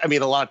 I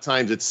mean, a lot of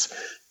times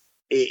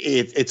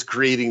it's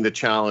creating the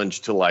challenge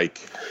to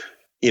like,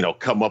 you know,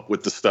 come up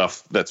with the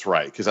stuff that's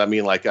right. Cause I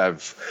mean, like I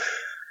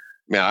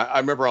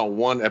remember on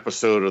one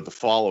episode of The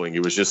Following,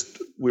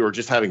 we were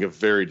just having a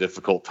very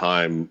difficult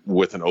time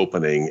with an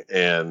opening.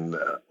 And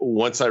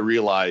once I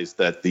realized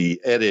that the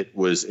edit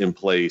was in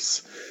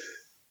place,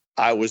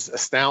 I was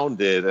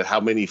astounded at how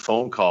many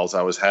phone calls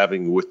I was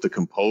having with the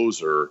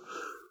composer,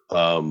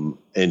 and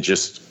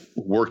just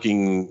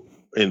working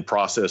in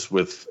process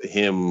with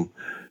him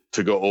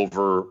to go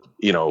over,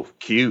 you know,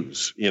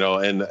 cues, you know,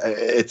 and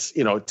it's,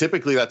 you know,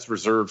 typically that's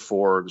reserved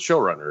for the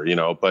showrunner, you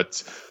know,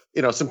 but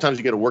you know, sometimes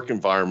you get a work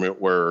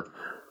environment where,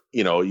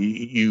 you know,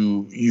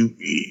 you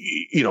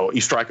know,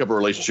 you strike up a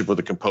relationship with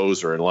a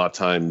composer, and a lot of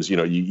times, you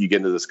know, you get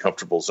into this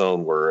comfortable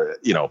zone where,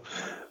 you know,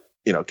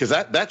 because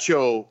that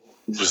show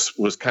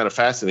was kind of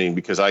fascinating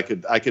because I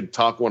could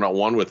talk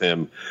one-on-one with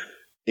him,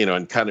 you know,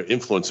 and kind of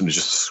influence him to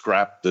just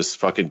scrap this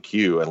fucking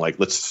cue and like,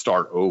 let's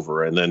start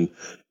over. And then,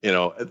 you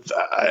know,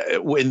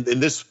 in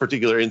this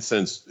particular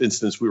instance,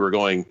 we were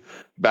going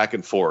back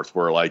and forth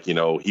where like, you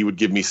know, he would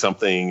give me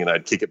something and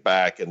I'd kick it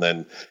back. And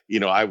then, you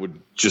know, I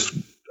would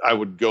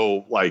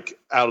go like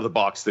out of the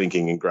box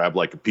thinking and grab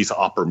like a piece of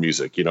opera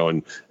music, you know,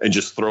 and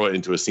just throw it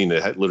into a scene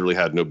that literally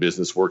had no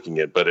business working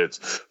it. But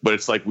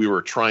it's like we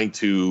were trying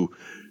to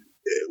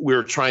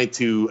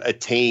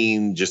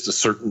attain just a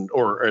certain,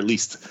 or at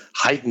least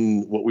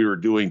heighten what we were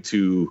doing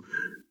to,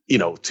 you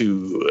know,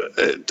 to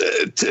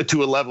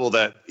a level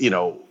that, you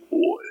know,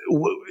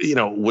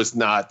 was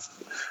not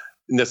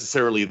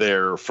necessarily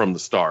there from the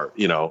start,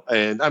 you know.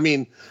 And I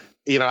mean,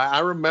 you know, I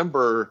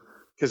remember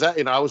because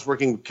I was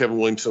working with Kevin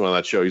Williamson on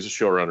that show. He's a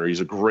showrunner. He's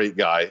a great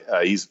guy.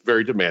 He's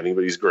very demanding,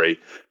 but he's great.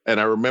 And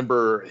I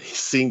remember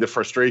seeing the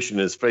frustration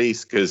in his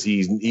face because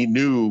he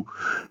knew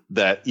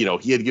that, you know,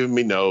 he had given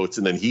me notes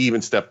and then he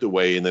even stepped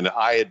away. And then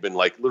I had been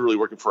like literally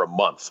working for a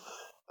month.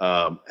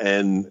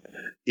 And,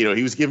 you know,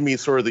 he was giving me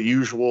sort of the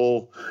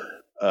usual,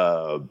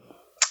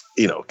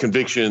 you know,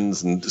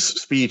 convictions and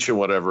speech and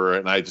whatever.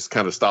 And I just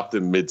kind of stopped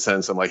him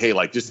mid-sentence. I'm like, hey,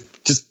 like,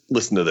 just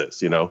listen to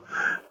this, you know?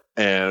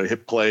 And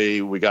hit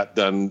play. We got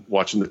done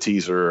watching the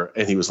teaser,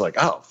 and he was like,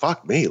 "Oh,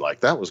 fuck me!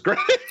 Like that was great."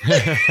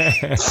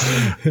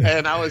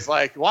 And I was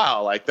like,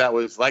 "Wow! Like that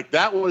was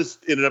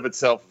in and of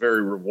itself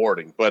very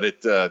rewarding." But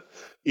it,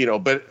 you know,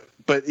 but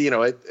you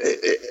know,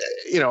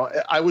 you know,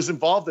 I was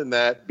involved in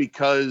that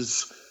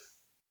because,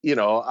 you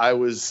know, I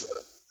was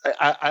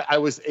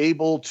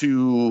able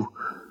to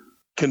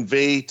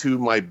convey to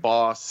my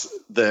boss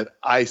that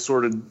I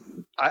sort of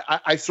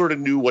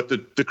knew what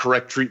the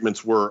correct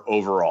treatments were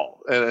overall.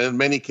 And in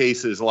many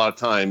cases, a lot of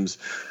times,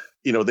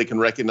 you know, they can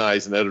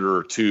recognize an editor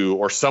or two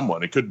or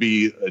someone. It could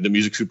be the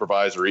music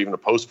supervisor or even a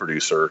post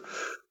producer,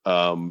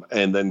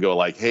 and then go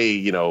like, hey,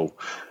 you know,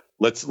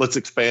 let's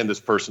expand this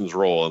person's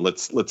role and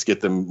let's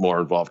get them more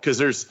involved. Because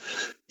there's,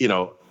 you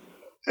know,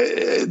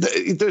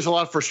 there's a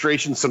lot of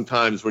frustration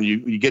sometimes when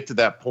you get to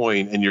that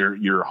point and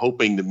you're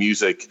hoping the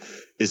music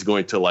is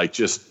going to like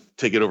just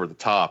take it over the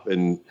top,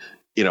 and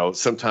you know,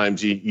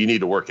 sometimes you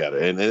need to work at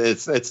it, and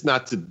it's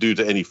not due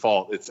to any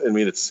fault.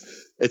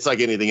 It's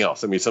like anything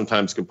else. I mean,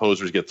 sometimes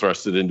composers get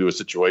thrusted into a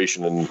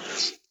situation and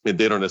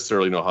they don't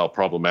necessarily know how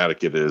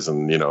problematic it is,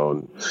 and you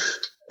know,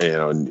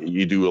 and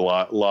you do a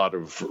lot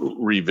of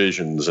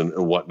revisions and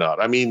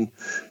whatnot. I mean,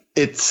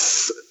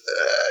 it's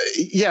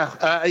you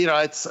know,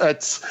 it's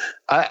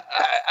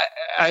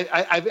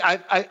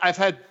I've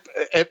had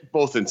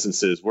both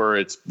instances where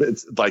it's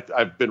like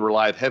I've been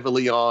relied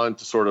heavily on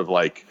to sort of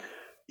like,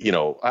 you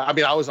know, I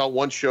mean, I was on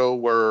one show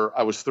where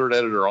I was third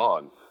editor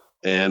on,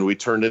 and we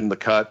turned in the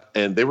cut,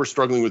 and they were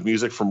struggling with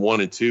music from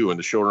 1 and 2, and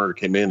the showrunner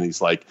came in and he's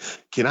like,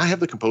 "Can I have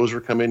the composer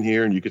come in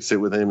here and you could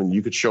sit with him and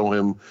you could show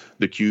him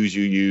the cues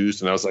you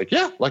used?" And I was like,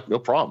 "Yeah, like no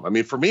problem." I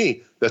mean, for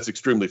me, that's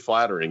extremely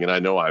flattering, and I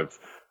know I've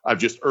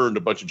just earned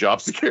a bunch of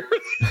job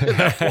security at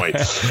that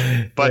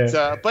point. But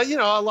yeah. But you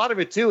know, a lot of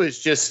it too is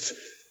just,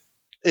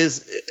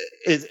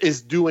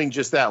 is doing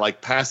just that,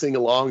 like passing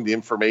along the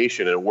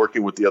information and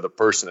working with the other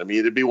person. I mean,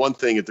 it'd be one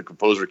thing if the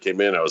composer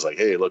came in, I was like,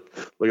 hey, look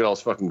at all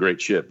this fucking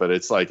great shit. But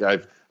it's like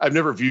I've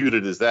never viewed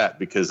it as that,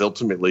 because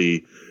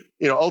ultimately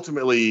you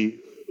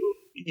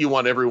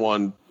want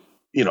everyone,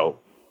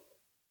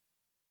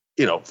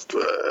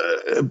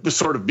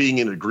 sort of being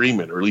in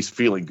agreement, or at least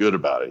feeling good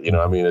about it.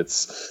 I mean,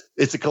 it's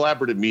a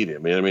collaborative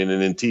medium. I mean,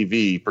 and in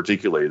TV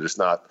particularly, it's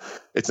not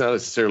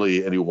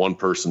necessarily any one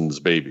person's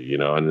baby,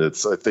 and I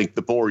think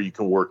the more you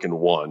can work in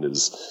one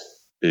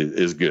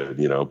is good,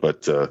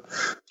 but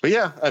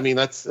yeah, I mean,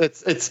 it's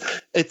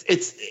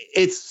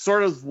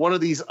sort of one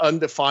of these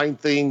undefined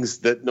things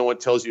that no one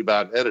tells you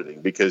about in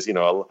editing, because,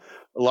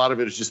 a lot of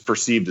it is just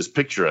perceived as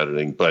picture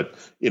editing. But,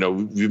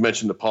 you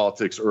mentioned the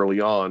politics early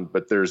on,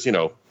 but there's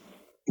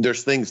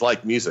things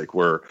like music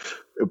where,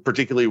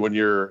 particularly when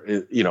you're,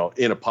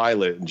 in a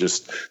pilot and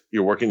just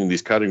you're working in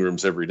these cutting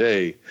rooms every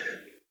day.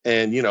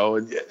 And,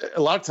 a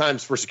lot of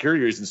times for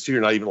security reasons too,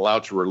 you're not even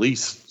allowed to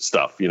release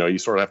stuff. You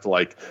sort of have to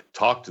like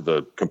talk to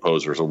the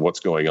composers on what's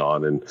going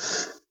on. And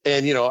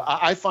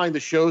I find the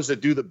shows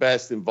that do the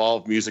best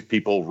involve music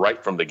people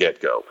right from the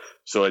get-go.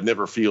 So it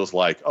never feels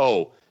like,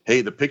 oh,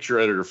 hey, the picture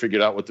editor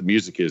figured out what the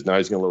music is. Now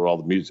he's going to let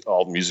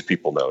all the music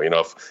people know.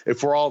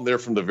 If we're all there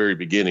from the very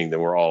beginning, then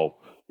we're all,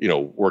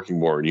 working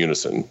more in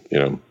unison,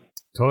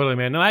 Totally,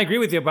 man. No, I agree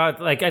with you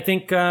about, like, I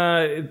think,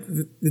 I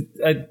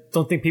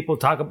don't think people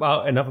talk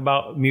enough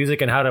about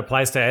music and how it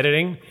applies to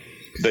editing.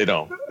 They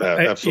don't.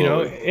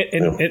 Absolutely.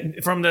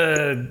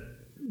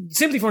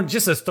 Simply from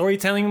just a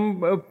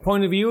storytelling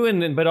point of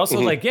view, but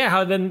also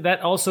how then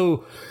that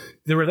also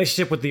the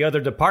relationship with the other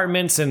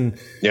departments and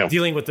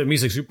dealing with the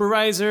music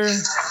supervisor,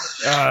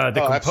 the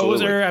composer.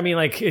 Absolutely. I mean,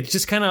 like, it's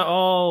just kind of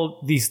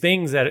all these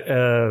things that,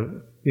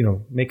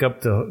 make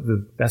up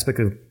the aspect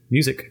of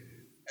music.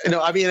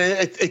 I mean,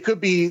 it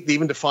could be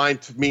even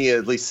defined to me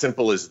at least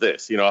simple as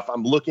this. If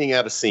I'm looking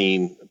at a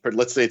scene, but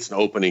let's say it's an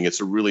opening,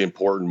 it's a really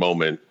important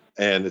moment,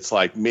 and it's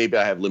like maybe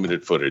I have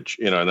limited footage,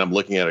 and I'm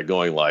looking at it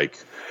going like,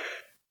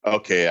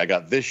 okay, I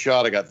got this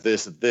shot, I got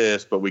this and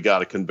this, but we got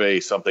to convey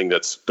something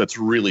that's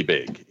really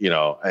big,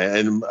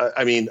 And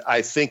I mean,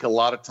 I think a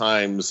lot of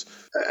times,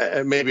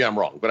 maybe I'm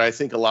wrong, but I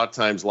think a lot of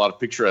times a lot of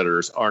picture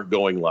editors aren't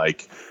going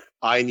like,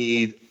 I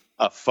need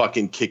a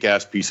fucking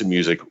kick-ass piece of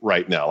music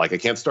right now. Like, I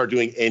can't start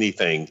doing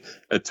anything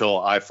until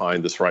I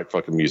find this right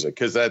fucking music.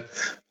 Because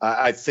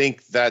I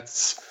think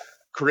that's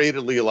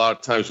creatively a lot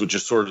of times what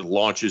just sort of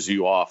launches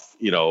you off,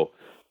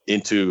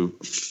 into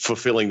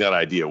fulfilling that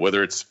idea,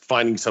 whether it's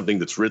finding something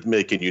that's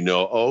rhythmic and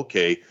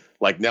okay,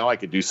 like now I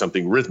could do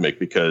something rhythmic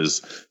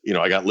because,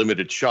 I got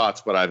limited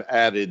shots, but I've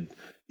added,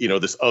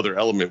 this other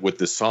element with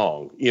this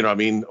song, what I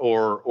mean?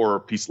 Or a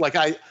piece like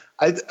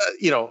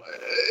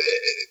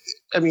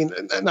I mean,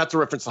 not to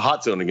reference the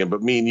Hot Zone again,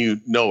 but me and you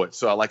know it.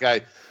 So like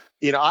I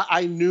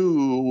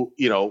knew,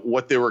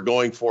 what they were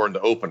going for in the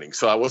opening.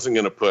 So I wasn't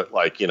going to put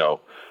like,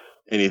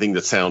 anything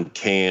that sound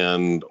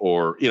canned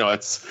or,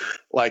 it's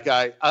like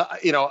a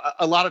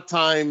lot of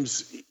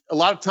times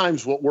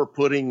what we're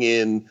putting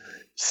in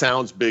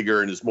sounds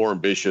bigger and is more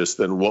ambitious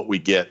than what we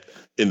get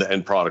in the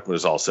end product when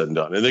it's all said and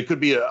done. And there could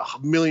be a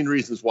million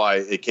reasons why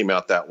it came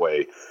out that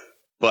way.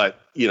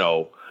 But,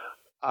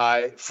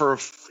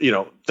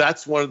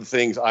 that's one of the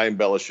things I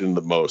embellish in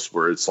the most,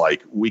 where it's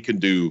like we can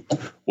do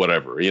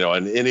whatever,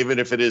 and even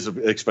if it is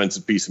an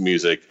expensive piece of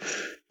music,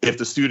 if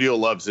the studio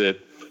loves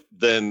it,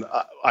 then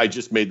I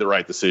just made the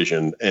right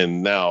decision.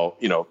 And now,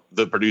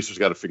 the producer's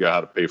got to figure out how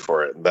to pay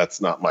for it. And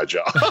that's not my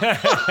job.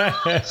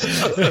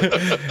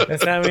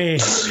 That's not me.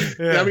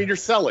 Yeah. I mean, you're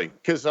selling,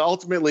 because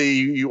ultimately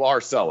you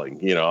are selling,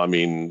 I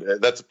mean,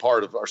 that's a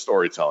part of our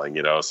storytelling,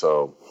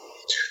 so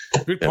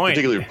good point.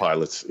 Particularly with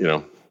pilots,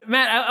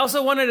 Matt, I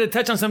also wanted to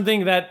touch on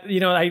something that,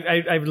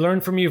 I've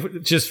learned from you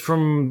just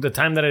from the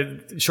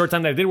short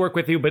time that I did work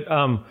with you, but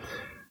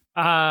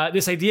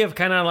this idea of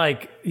kind of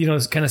like,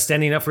 kind of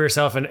standing up for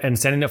yourself and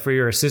standing up for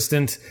your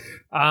assistant.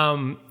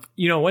 One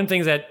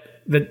thing that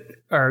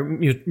our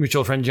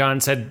mutual friend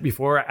John said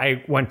before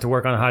I went to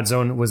work on Hot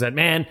Zone was that,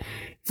 man,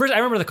 first I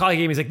remember the call he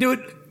gave me. He's like,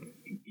 dude,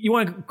 you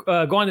want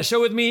to go on the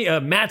show with me?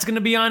 Matt's going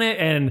to be on it,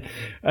 and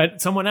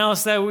someone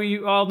else that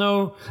we all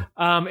know.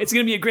 It's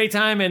going to be a great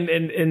time.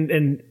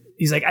 And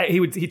he's like,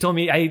 he told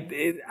me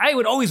I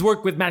would always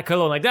work with Matt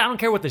Colonna. Like, I don't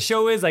care what the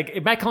show is. Like,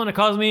 if Matt Colonna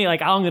calls me,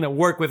 like, I'm going to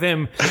work with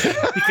him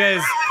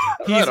because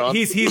he's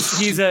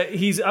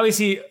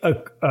obviously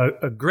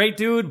a great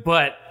dude,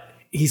 but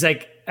he's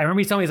like, I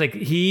remember he told me, he's like,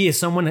 he is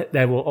someone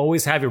that will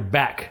always have your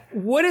back.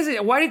 What is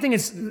it? Why do you think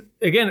it's,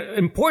 again,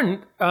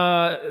 important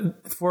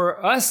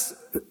for us,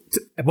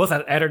 both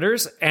as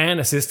editors and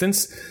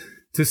assistants,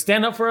 to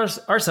stand up for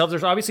ourselves?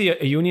 There's obviously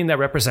a union that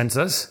represents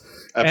us.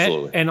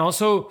 Absolutely. And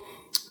also,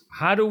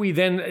 how do we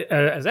then,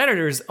 as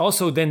editors,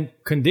 also then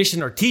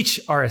condition or teach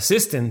our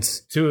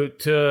assistants to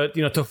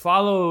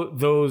follow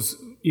those,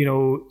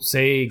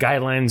 say,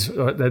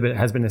 guidelines that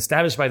has been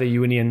established by the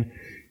union?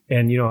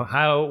 And,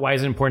 why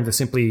is it important to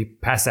simply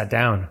pass that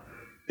down?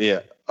 Yeah,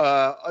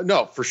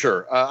 no, for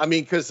sure. I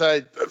mean, because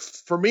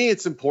for me,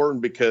 it's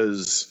important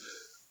because,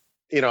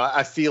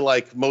 I feel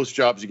like most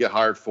jobs you get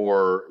hired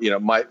for,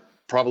 might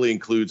probably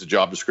includes a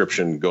job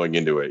description going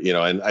into it,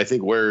 and I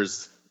think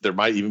there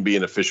might even be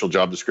an official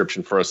job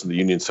description for us in the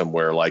union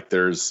somewhere. Like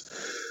there's,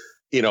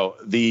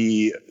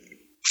 the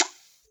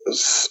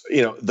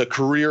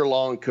career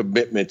long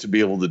commitment to be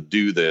able to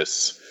do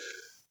this,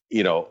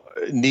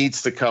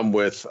 needs to come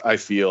with, I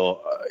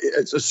feel,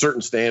 it's a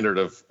certain standard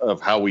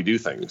of how we do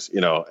things,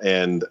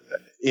 and,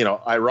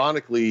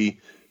 ironically,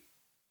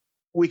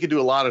 we could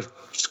do a lot of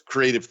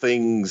creative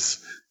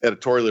things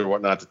editorially or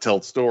whatnot to tell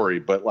the story,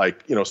 but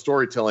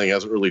storytelling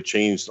hasn't really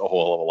changed a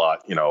whole hell of a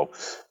lot,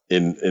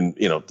 in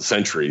the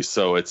centuries.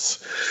 So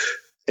it's,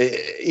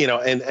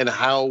 and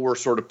how we're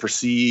sort of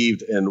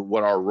perceived and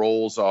what our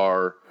roles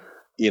are,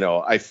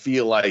 I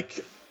feel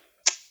like,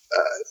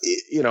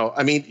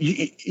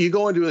 you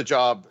go into a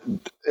job,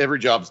 every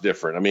job's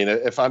different. I mean,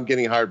 if I'm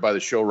getting hired by the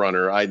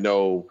showrunner, I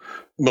know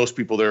most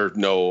people there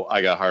know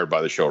I got hired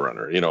by the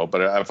showrunner,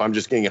 but if I'm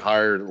just getting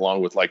hired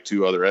along with like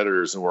two other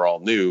editors and we're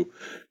all new,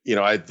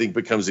 I think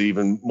becomes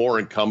even more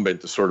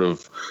incumbent to sort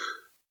of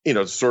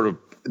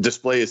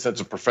display a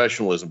sense of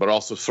professionalism, but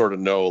also sort of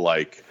know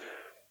like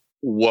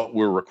what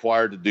we're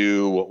required to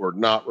do, what we're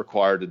not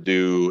required to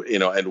do,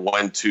 and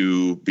when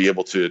to be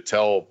able to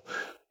tell,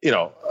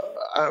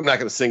 I'm not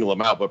going to single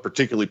them out, but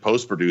particularly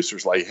post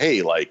producers like,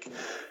 hey, like,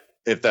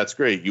 if that's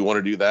great, you want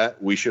to do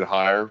that, we should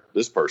hire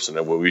this person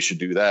and we should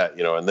do that,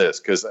 and this,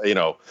 because,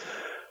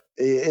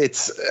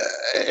 it's,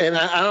 and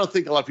I don't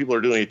think a lot of people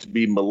are doing it to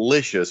be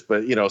malicious,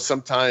 but,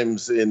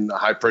 sometimes in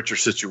high pressure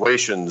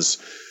situations,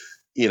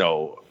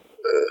 the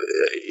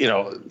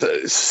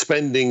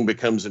spending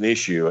becomes an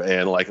issue.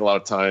 And like a lot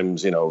of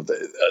times,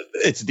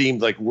 it's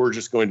deemed like we're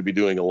just going to be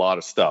doing a lot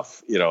of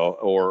stuff,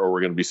 or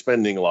we're going to be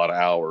spending a lot of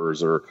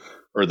hours or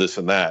this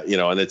and that,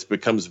 and it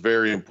becomes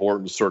very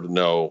important to sort of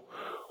know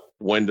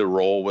when to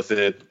roll with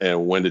it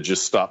and when to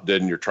just stop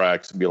dead in your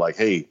tracks and be like,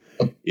 hey,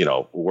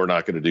 we're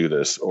not going to do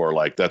this, or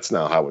like, that's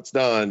not how it's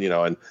done,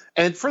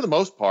 and for the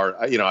most part,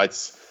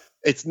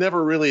 it's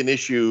never really an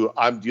issue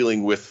I'm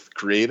dealing with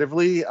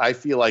creatively. I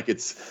feel like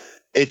it's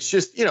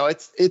just,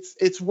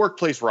 it's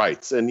workplace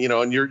rights, and,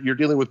 and you're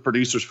dealing with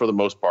producers for the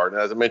most part.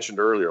 And as I mentioned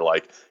earlier,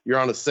 like you're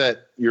on a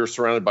set, you're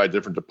surrounded by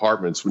different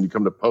departments. When you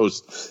come to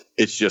post,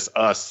 it's just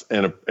us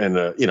and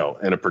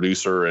a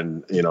producer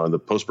and, and the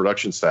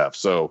post-production staff.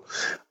 So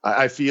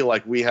I feel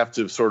like we have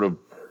to sort of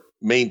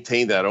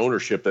maintain that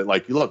ownership that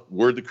like, look,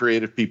 we're the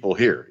creative people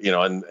here,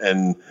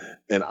 and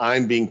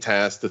I'm being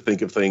tasked to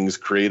think of things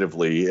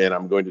creatively, and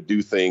I'm going to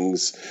do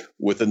things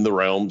within the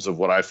realms of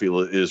what I feel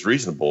is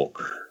reasonable.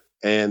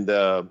 And,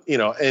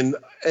 and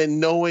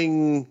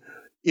knowing,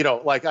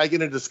 like I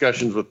get into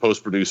discussions with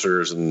post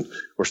producers and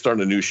we're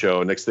starting a new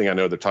show. And next thing I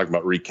know, they're talking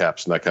about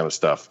recaps and that kind of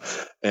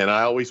stuff. And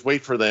I always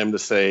wait for them to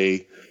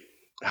say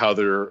how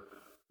they're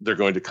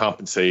going to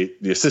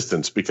compensate the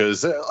assistants,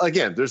 because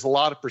again, there's a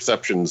lot of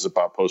perceptions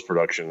about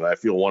post-production. And I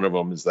feel one of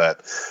them is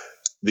that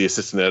the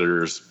assistant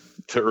editors,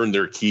 to earn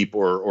their keep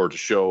or to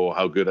show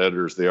how good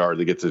editors they are,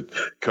 they get to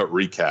cut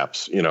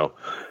recaps,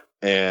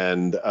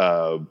 and,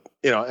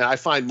 and I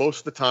find most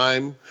of the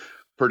time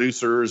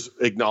producers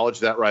acknowledge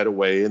that right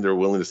away and they're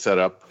willing to set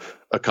up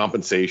a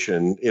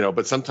compensation,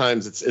 but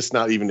sometimes it's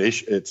not even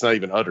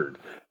uttered.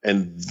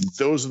 And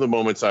those are the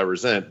moments I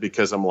resent,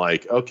 because I'm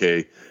like,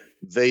 okay,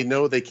 they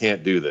know they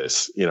can't do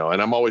this,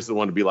 and I'm always the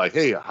one to be like,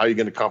 hey, how are you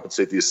going to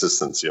compensate the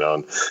assistants,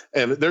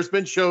 and there's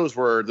been shows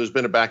where there's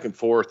been a back and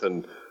forth,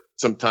 and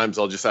sometimes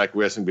I'll just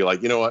acquiesce and be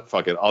like, you know what,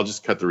 fuck it, I'll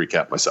just cut the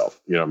recap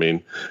myself. You know what I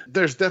mean?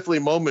 There's definitely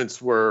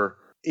moments where,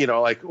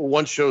 like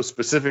one show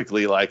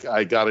specifically, like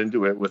I got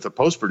into it with a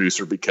post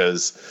producer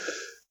because,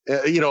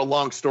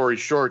 long story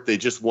short, they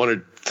just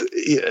wanted,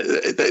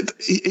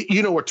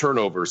 what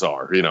turnovers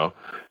are,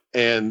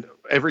 and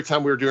every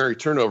time we were doing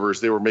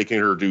turnovers, they were making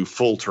her do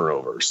full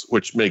turnovers,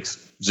 which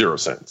makes zero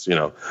sense,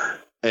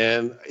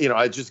 and,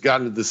 I just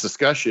got into this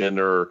discussion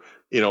or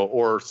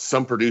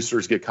some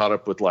producers get caught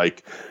up with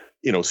like,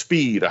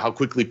 speed, how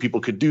quickly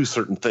people could do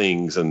certain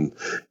things. And,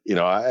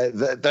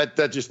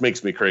 that just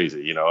makes me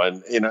crazy,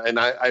 and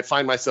I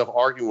find myself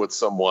arguing with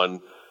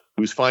someone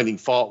who's finding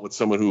fault with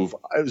someone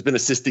who's been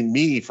assisting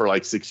me for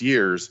like 6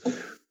 years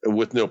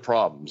with no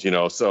problems,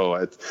 so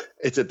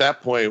it's at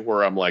that point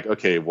where I'm like,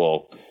 okay,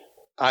 well,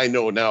 I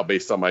know now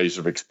based on my years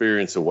of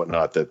experience and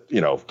whatnot that,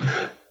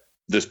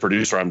 this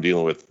producer I'm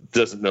dealing with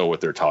doesn't know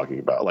what they're talking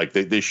about. Like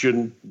they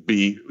shouldn't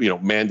be,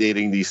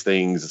 mandating these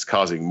things. It's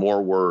causing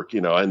more work,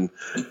 and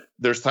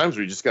there's times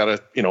where you just got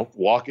to,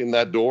 walk in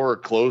that door,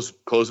 close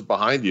it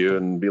behind you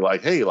and be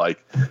like, hey,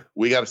 like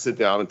we got to sit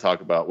down and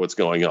talk about what's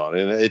going on.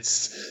 And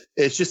it's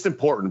just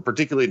important,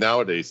 particularly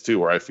nowadays too,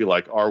 where I feel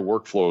like our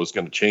workflow is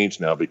going to change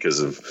now because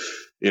of,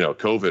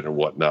 COVID and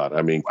whatnot.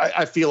 I mean,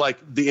 I feel like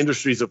the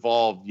industry's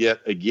evolved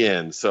yet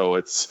again. So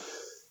it's,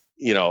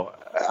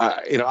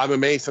 I'm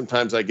amazed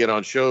sometimes I get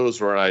on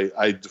shows where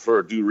I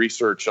do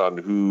research on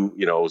who,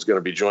 is going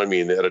to be joining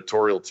me in the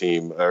editorial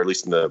team, or at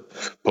least in the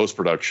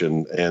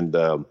post-production. And,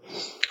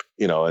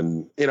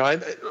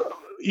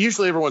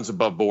 usually everyone's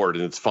above board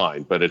and it's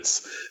fine, but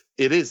it's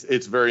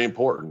it's very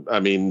important. I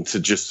mean, to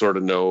just sort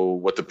of know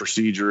what the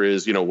procedure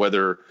is,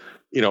 whether,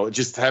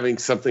 just having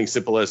something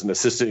simple as an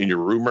assistant in your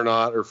room or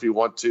not, or if you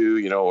want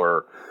to,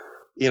 or,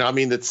 I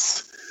mean,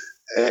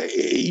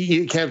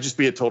 you can't just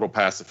be a total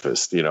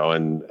pacifist,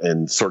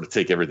 and sort of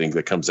take everything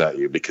that comes at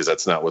you, because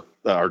that's not what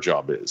our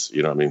job is.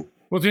 You know what I mean?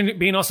 Well,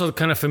 being also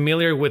kind of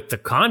familiar with the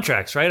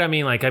contracts, right? I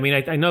mean, I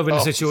know I've been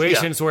in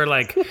situations where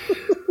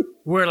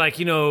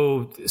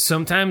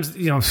sometimes,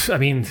 I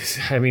mean,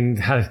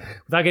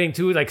 without getting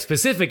too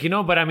specific,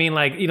 but I mean,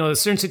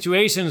 certain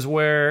situations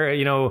where,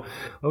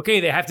 okay,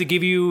 they have to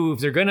give you,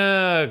 if they're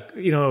gonna,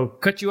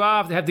 cut you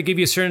off, they have to give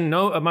you a certain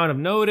amount of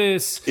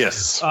notice.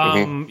 Yes.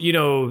 All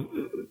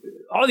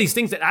these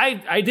things that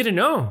I didn't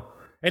know.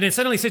 And then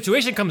suddenly a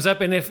situation comes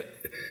up, and if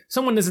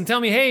someone doesn't tell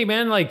me, hey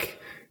man,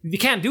 you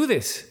can't do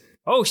this.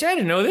 Oh shit, I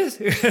didn't know this.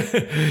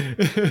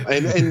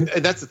 and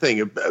that's the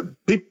thing.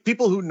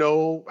 People who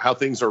know how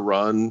things are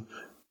run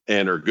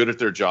and are good at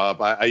their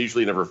job, I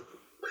usually never,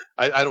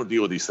 I don't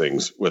deal with these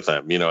things with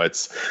them. I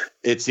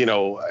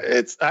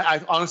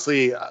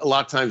honestly, a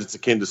lot of times it's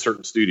akin to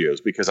certain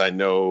studios, because I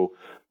know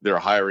they're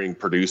hiring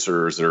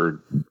producers that are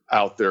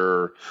out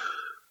there,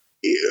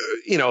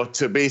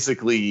 to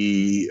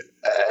basically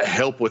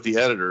help with the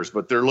editors,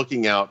 but they're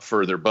looking out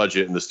for their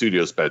budget and the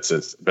studio's best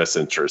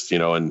interest,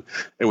 and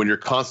when you're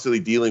constantly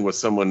dealing with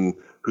someone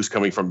who's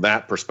coming from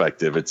that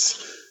perspective,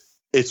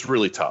 it's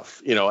really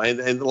tough, and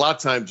a lot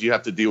of times you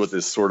have to deal with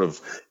this sort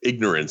of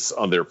ignorance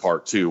on their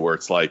part too, where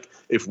it's like,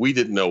 if we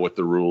didn't know what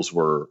the rules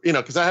were,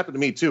 because that happened to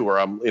me too, where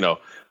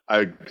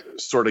I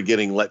sort of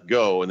getting let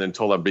go and then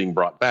told I'm being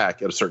brought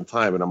back at a certain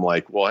time. And I'm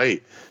like, well,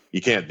 hey,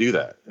 you can't do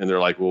that. And they're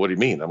like, well, what do you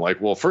mean? I'm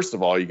like, well, first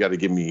of all, you got to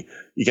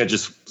you can't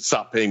just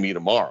stop paying me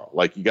tomorrow.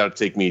 You got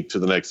to take me to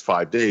the next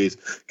 5 days,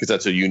 because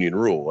that's a union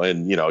rule.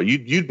 And,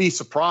 you'd be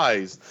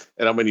surprised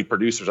at how many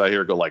producers I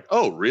hear go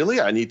oh, really?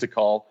 I need to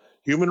call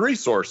human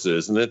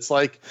resources. And it's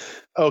like,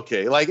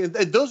 okay, and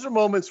those are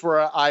moments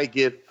where I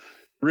get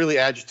really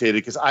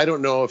agitated, because I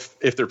don't know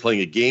if they're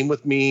playing a game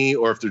with me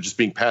or if they're just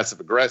being passive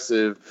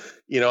aggressive,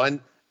 and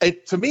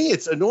to me,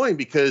 it's annoying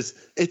because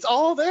it's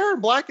all there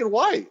in black and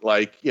white.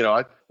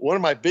 One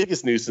of my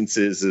biggest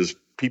nuisances is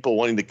people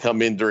wanting to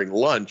come in during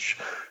lunch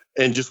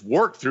and just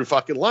work through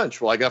fucking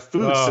lunch. Well, I got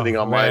food sitting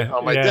on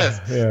my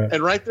desk. Yeah.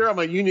 And right there on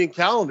my union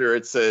calendar,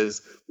 it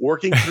says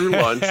working through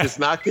lunch is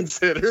not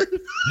considered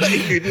a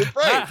union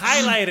break.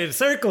 Highlighted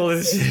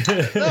circles.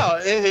 No,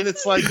 and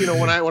it's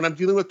when I'm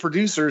dealing with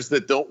producers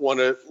that don't want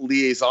to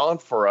liaison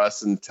for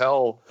us and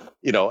tell,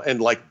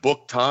 and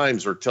book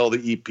times or tell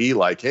the EP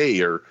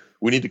hey, or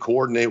we need to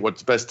coordinate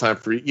what's best time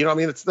for you.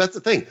 That's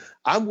the thing.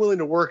 I'm willing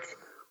to work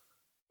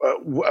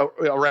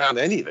around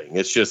anything.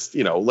 It's just,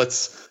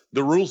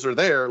 the rules are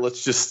there.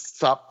 Let's just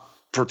stop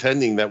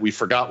pretending that we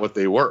forgot what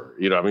they were.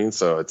 You know what I mean?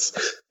 So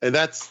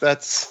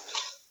that's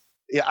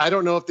I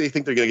don't know if they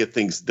think they're going to get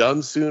things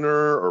done sooner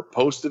or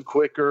posted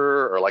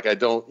quicker, or I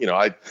got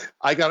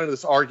into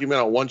this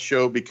argument on one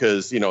show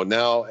because,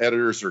 now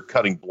editors are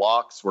cutting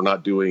blocks. We're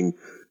not doing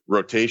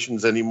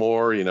rotations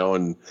anymore,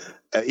 and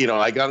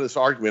I got in this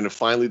argument, and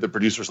finally the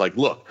producer's like,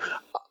 look,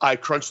 I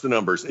crunched the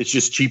numbers. It's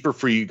just cheaper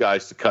for you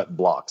guys to cut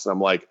blocks. And I'm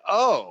like,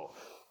 oh,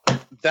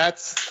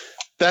 that's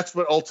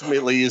what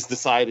ultimately is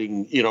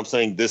deciding, I'm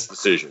saying, this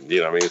decision,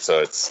 what I mean?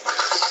 So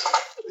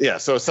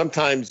so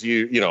sometimes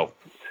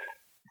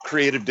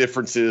creative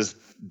differences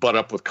butt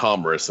up with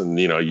commerce, and,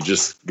 you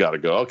just got to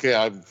go, okay,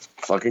 I'm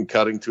fucking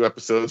cutting 2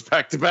 episodes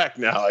back to back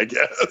now, I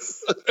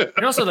guess.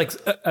 And also,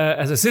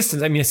 as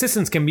assistants,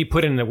 assistants can be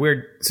put in a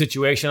weird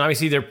situation.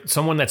 Obviously, they're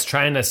someone that's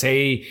trying to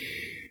say,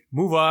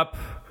 move up.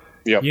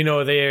 Yep.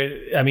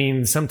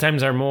 They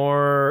sometimes are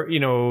more,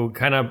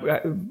 kind of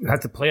have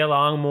to play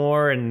along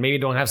more, and maybe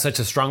don't have such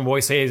a strong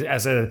voice, say,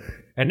 as an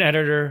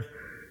editor.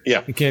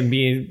 Yeah. It can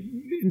be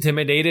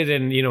intimidated,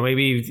 and,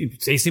 maybe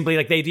say simply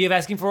the idea of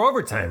asking for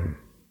overtime.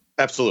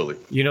 Absolutely.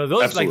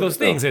 Those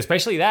things,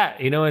 especially that,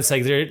 it's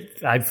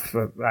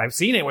I've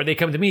seen it where they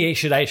come to me, hey,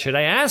 should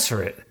I ask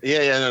for it?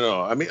 Yeah,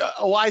 no. I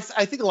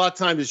think a lot of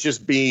times it's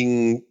just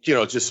being,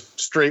 just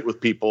straight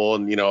with people.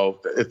 And,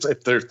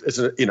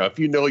 if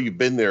you've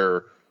been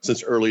there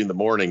since early in the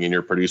morning and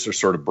your producer's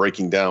sort of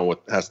breaking down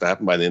what has to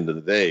happen by the end of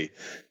the day,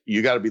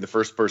 you got to be the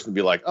first person to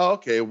be like, oh,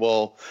 okay,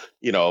 well,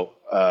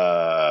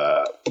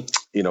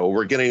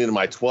 we're getting into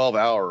my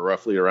 12-hour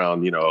roughly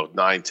around,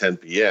 9, 10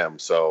 p.m.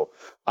 So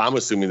I'm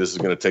assuming this is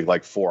going to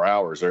take 4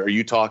 hours. Are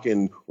you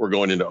talking we're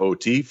going into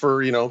OT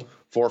for, 4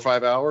 or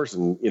 5 hours?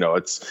 And,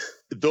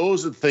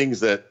 those are the things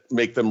that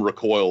make them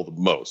recoil the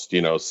most,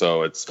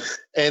 so I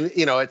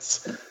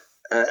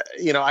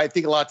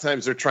think a lot of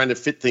times they're trying to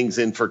fit things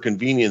in for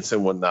convenience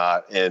and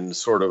whatnot, and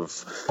sort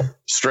of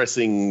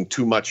stressing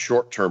too much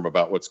short term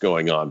about what's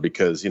going on,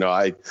 because,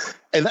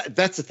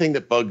 that's the thing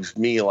that bugs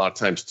me a lot of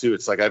times too.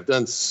 It's I've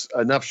done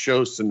enough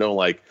shows to know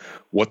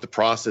what the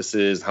process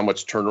is, how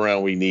much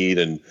turnaround we need,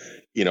 and,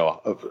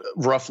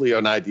 roughly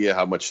an idea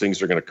how much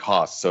things are going to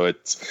cost. So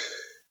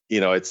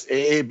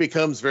it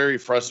becomes very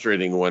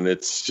frustrating when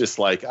it's just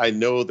I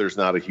know there's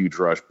not a huge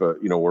rush, but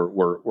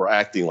we're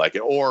acting like it,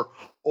 or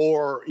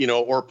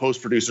or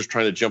post producers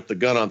trying to jump the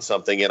gun on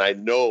something. And I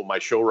know my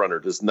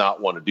showrunner does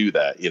not want to do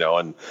that,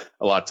 and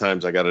a lot of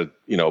times I got to,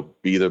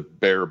 be the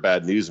bearer of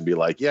bad news and be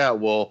like, yeah,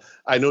 well,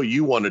 I know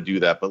you want to do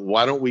that, but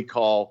why don't we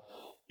call,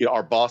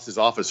 our boss's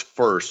office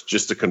first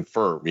just to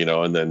confirm,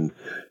 and then,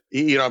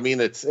 I mean,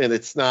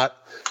 it's not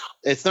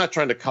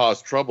trying to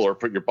cause trouble or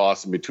put your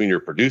boss in between your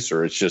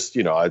producer. It's just,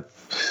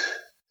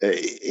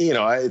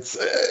 it's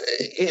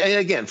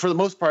again, for the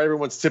most part,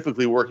 everyone's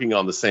typically working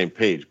on the same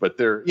page, but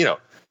there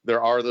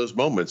are those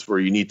moments where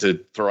you need to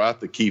throw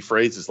out the key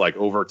phrases like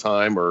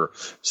overtime or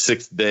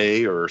sixth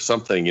day or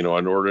something, in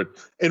order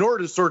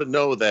to sort of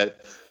know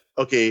that,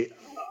 okay,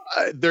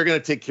 they're going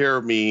to take care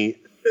of me,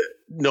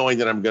 knowing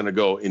that I'm going to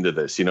go into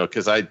this,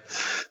 because I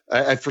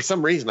for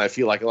some reason, I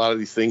feel like a lot of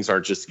these things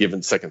aren't just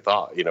given second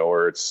thought,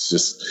 or it's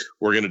just,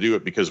 we're going to do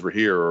it because we're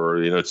here,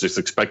 or, it's just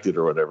expected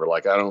or whatever.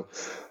 Like, I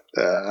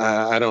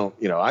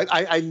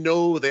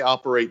know they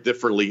operate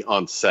differently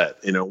on set.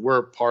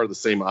 We're part of the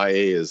same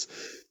IA as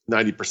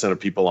 90% of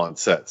people on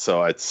set.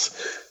 So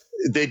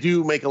they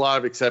do make a lot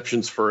of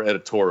exceptions for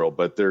editorial,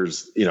 but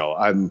there's,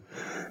 I mean,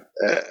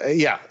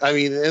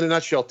 in a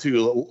nutshell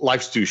too,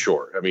 life's too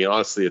short. I mean,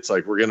 honestly, it's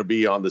like, we're going to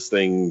be on this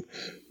thing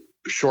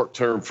short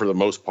term for the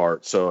most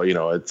part. So,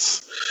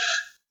 it's,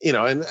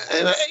 I mean,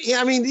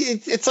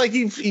 it's like,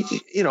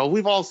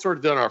 we've all sort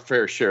of done our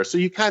fair share. So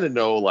you kind of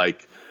know,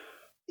 like,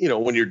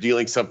 when you're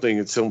dealing something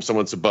and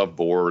someone's above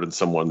board and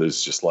someone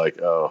is just like,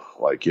 oh,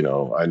 like,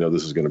 I know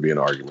this is going to be an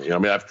argument. I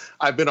mean,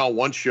 I've been on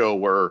one show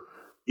where,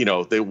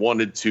 they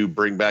wanted to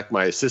bring back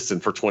my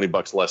assistant for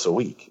 $20 less a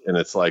week. And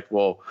it's like,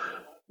 well,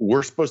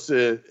 we're supposed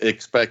to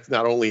expect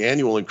not only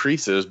annual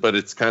increases, but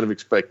it's kind of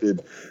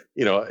expected,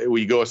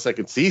 when you go a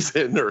second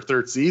season or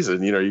third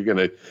season, you're going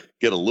to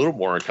get a little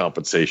more in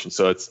compensation.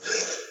 So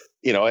it's,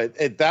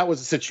 that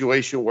was a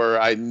situation where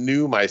I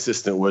knew my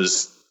assistant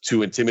was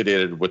too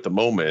intimidated with the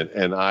moment,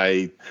 and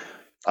I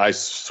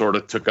sort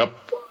of took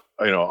up,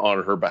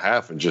 on her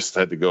behalf and just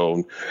had to go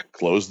and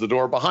close the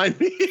door behind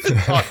me and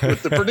talk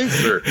with the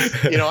producer.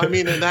 I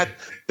mean, and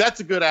that's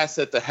a good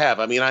asset to have.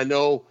 I mean, I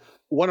know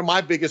one of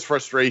my biggest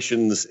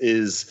frustrations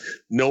is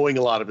knowing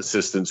a lot of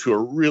assistants who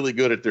are really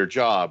good at their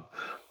job,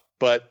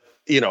 but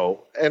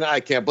and I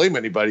can't blame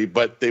anybody,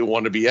 but they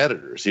want to be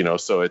editors.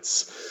 So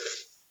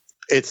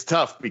it's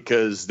tough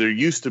because there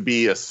used to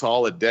be a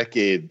solid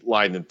decade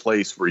line in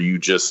place where you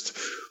just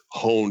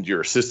honed your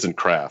assistant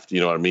craft,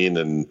 you know what I mean?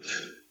 And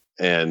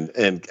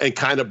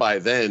kind of by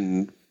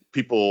then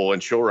people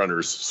and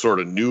showrunners sort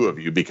of knew of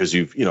you because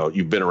you've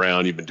been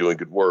around, you've been doing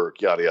good work,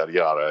 yada, yada,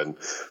 yada. And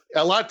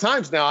a lot of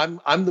times now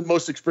I'm the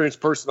most experienced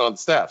person on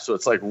staff. So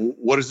it's like,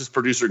 what is this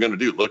producer going to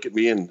do? Look at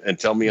me and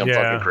tell me I'm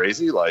fucking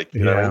crazy? Like,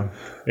 you know?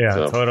 Yeah,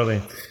 so. Totally.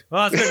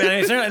 Well, that's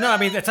good, man. I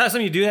mean, that's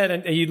awesome you do that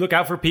and you look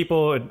out for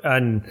people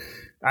and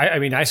I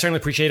mean, I certainly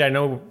appreciate it. I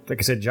know, like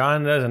I said,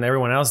 John does and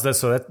everyone else does.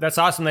 So that's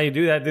awesome that you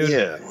do that, dude.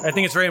 Yeah. I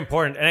think it's very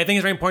important. And I think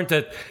it's very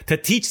important to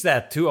teach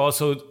that to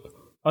also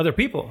other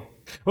people.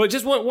 Well,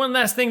 just one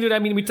last thing, dude. I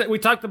mean, we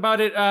talked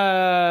about it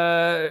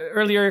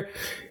earlier.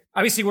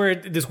 Obviously, we're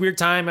at this weird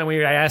time, and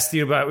I asked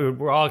you about.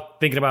 We're all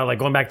thinking about like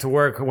going back to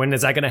work. When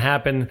is that going to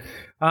happen?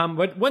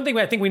 But one thing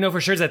I think we know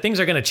for sure is that things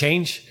are going to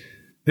change.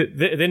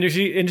 The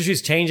industry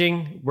is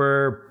changing.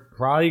 We're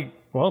probably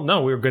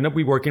we're going to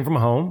be working from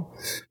home.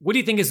 What do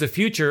you think is the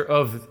future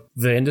of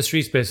the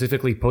industry,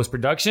 specifically post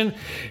production,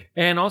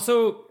 and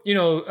also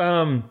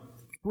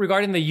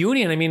regarding the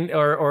union, I mean,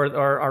 or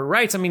our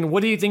rights, I mean,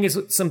 what do you think is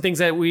some things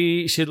that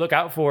we should look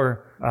out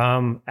for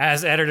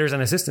as editors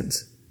and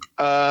assistants?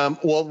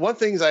 Well, one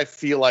thing I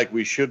feel like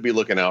we should be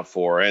looking out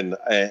for, and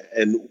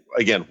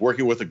again,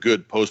 working with a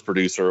good post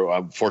producer,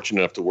 I'm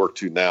fortunate enough to work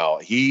to now.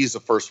 He's the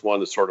first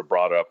one that sort of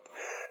brought up,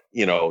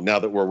 now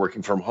that we're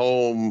working from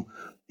home,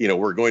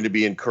 we're going to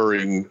be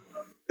incurring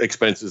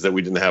expenses that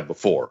we didn't have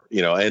before,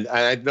 and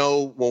I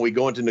know when we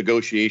go into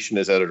negotiation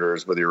as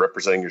editors, whether you're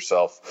representing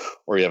yourself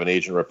or you have an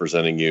agent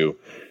representing you,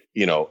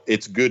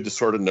 it's good to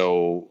sort of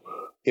know,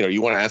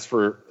 you want to ask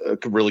for a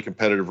really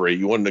competitive rate.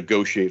 You want to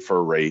negotiate for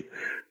a rate,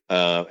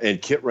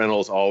 and kit rental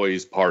is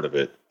always part of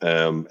it.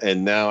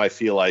 And now I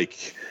feel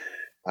like,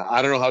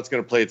 I don't know how it's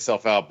going to play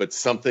itself out, but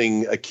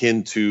something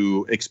akin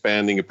to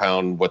expanding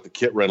upon what the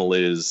kit rental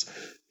is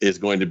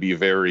going to be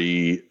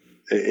very,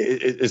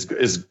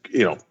 is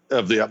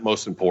of the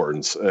utmost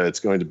importance. It's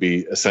going to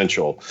be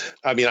essential.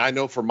 I mean, I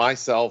know for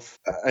myself,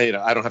 I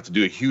don't have to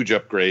do a huge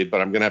upgrade,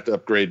 but I'm going to have to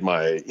upgrade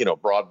my,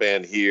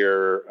 broadband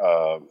here.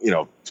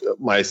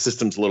 My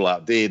system's a little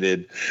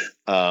outdated.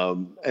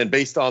 And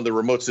based on the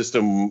remote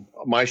system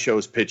my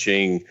show's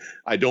pitching,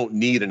 I don't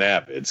need an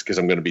Avid because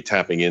I'm going to be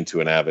tapping into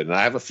an Avid. And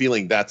I have a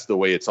feeling that's the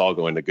way it's all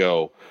going to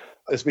go.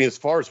 I mean, as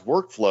far as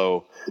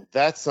workflow,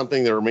 that's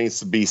something that remains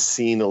to be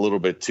seen a little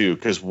bit too.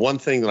 Because one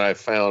thing that I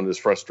found is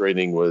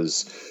frustrating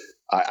was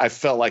I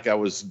felt like I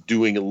was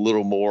doing a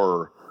little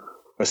more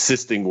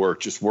assisting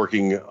work, just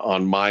working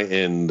on my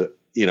end,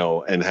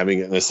 and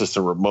having an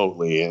assistant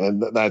remotely.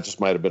 And that just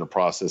might have been a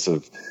process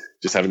of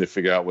just having to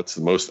figure out what's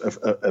the most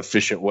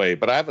efficient way.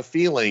 But I have a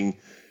feeling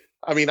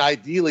I mean,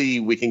 ideally,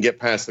 we can get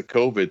past the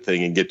COVID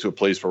thing and get to a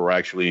place where we're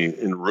actually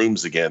in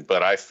rooms again.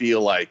 But I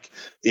feel like,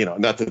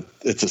 not that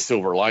it's a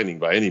silver lining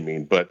by any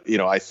means, but,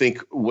 I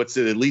think what's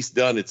it at least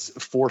done, it's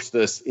forced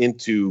us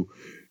into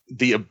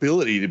the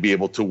ability to be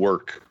able to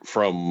work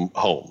from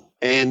home.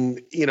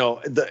 And,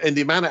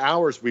 the amount of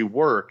hours we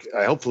work,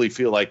 I hopefully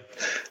feel like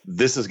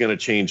this is going to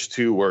change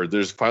too, where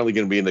there's finally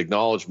going to be an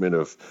acknowledgement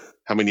of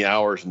how many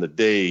hours in the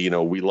day,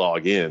 we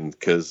log in.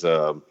 Because,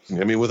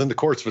 within the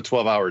course of a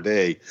 12-hour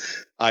day,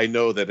 I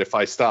know that if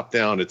I stop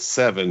down at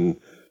 7,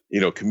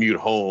 commute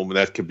home, and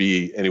that could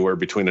be anywhere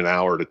between an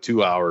hour to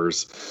 2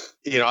 hours,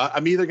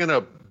 I'm either going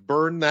to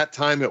burn that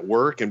time at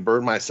work and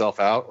burn myself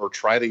out, or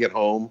try to get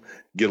home,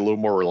 get a little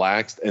more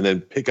relaxed, and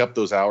then pick up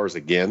those hours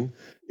again.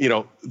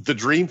 The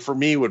dream for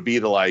me would be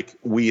to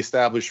we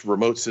establish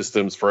remote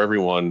systems for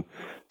everyone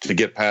to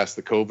get past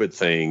the COVID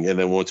thing. And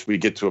then once we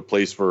get to a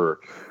place where,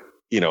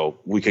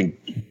 we can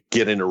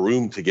get in a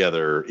room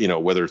together,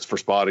 whether it's for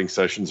spotting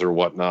sessions or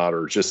whatnot,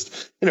 or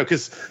just,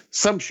 because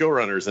some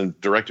showrunners and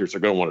directors are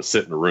going to want to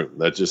sit in a room.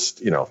 That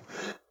just,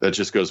 that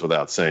just goes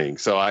without saying.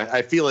 So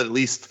I feel at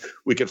least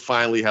we could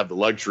finally have the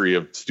luxury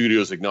of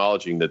studios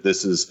acknowledging that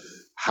this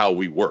is how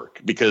we work,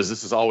 because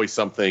this is always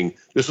something,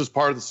 this was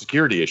part of the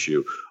security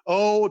issue.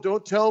 Oh,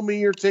 don't tell me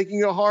you're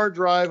taking a hard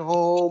drive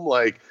home.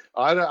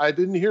 I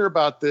didn't hear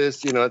about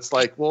this. It's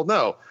like, well,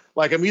 no,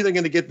 I'm either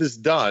going to get this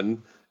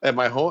done at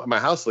my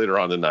house later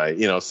on tonight,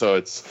 so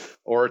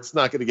it's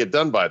not going to get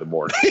done by the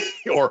morning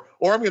or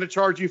I'm going to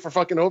charge you for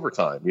fucking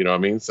overtime. You know what I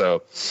mean?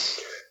 So, so,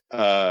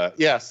 I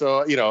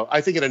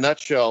think in a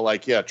nutshell,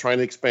 trying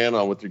to expand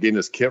on what they're getting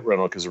this kit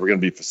rental, because we're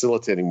going to be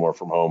facilitating more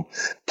from home.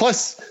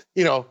 Plus,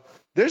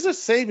 there's a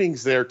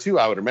savings there too,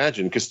 I would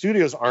imagine, because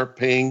studios aren't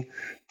paying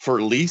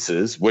for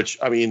leases, which,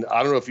 I don't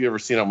know if you've ever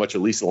seen how much a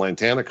lease of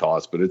Lantana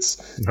costs, but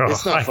it's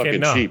not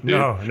fucking cheap,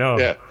 dude. No.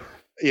 Yeah.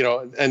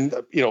 And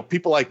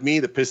people like me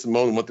that piss and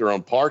moan want their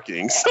own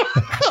parking. So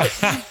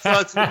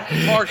that's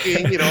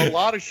parking. A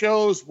lot of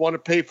shows want to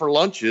pay for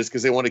lunches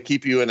because they want to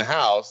keep you in the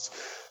house,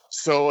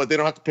 so they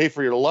don't have to pay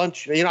for your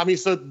lunch.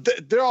 So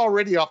they're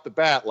already off the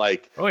bat,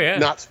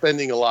 not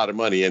spending a lot of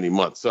money any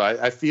month. So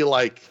I feel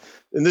like,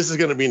 and this is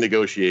going to be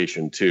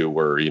negotiation too,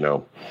 where,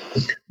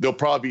 there'll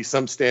probably be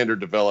some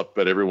standard developed,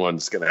 but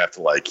everyone's going to have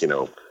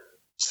to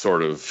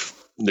sort of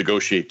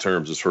negotiate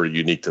terms that's sort of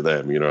unique to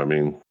them. You know what I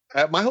mean?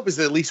 My hope is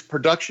that at least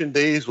production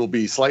days will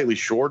be slightly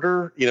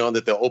shorter, and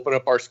that they'll open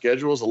up our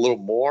schedules a little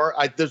more.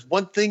 There's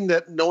one thing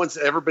that no one's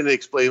ever been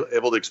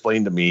able to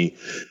explain to me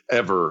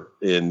ever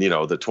in,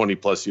 the 20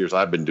 plus years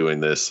I've been doing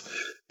this,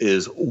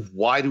 is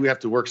why do we have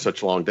to work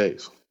such long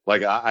days?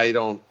 I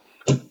don't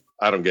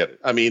get it.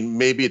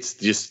 Maybe it's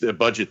just a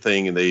budget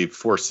thing and they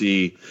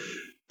foresee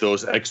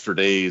those extra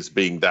days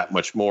being that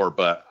much more.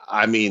 But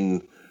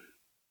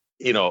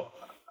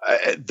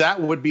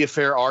that would be a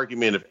fair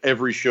argument if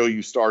every show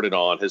you started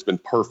on has been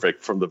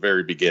perfect from the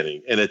very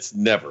beginning. And it's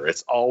never.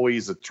 It's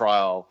always a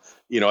trial.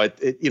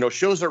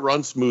 Shows that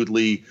run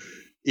smoothly,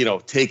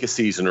 take a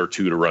season or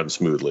two to run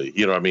smoothly.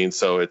 You know what I mean?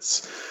 So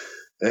it's,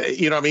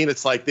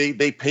 it's like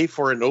they pay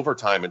for it in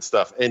overtime and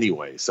stuff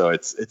anyway. So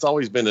it's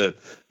always been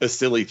a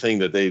silly thing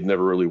that they've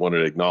never really wanted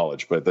to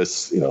acknowledge. But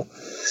this,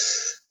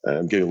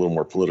 I'm getting a little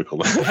more political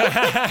now.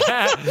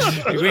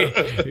 You're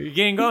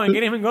getting going.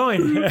 Get him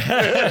going.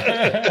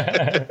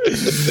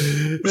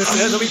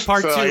 That'll be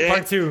part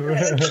two.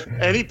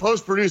 Any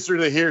post-producer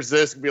that hears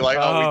this can be like,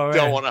 we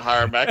don't want to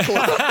hire Matt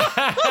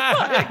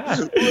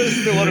Colonna.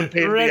 Listen to what a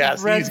pain in the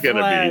ass he's going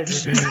to be.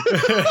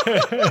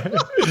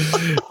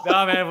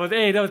 No, man. Well,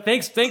 hey,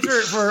 thanks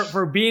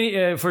for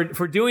being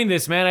for doing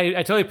this, man.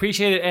 I totally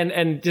appreciate it.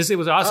 And just, it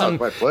was awesome.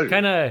 My pleasure.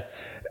 Kind of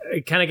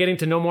getting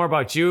to know more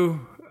about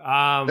you.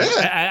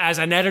 As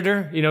an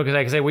editor, because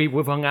like I say,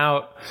 we've hung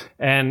out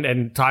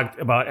and talked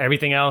about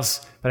everything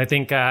else, but I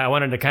think I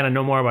wanted to kind of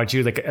know more about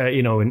you,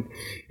 and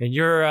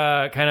your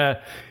kind of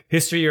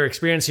history, your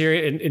experience here,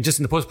 and just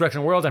in the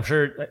post-production world. I'm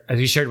sure, as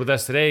you shared with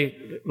us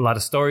today, a lot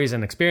of stories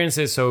and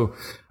experiences. So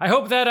I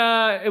hope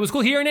that it was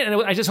cool hearing it,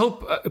 and I just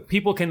hope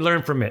people can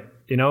learn from it.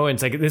 And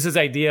it's like this is the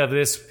idea of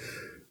this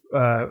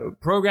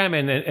program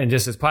and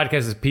just this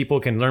podcast is people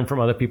can learn from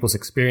other people's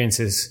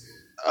experiences.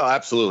 Oh,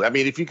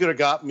 absolutely. If you could have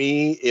got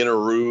me in a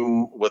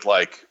room with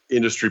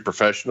industry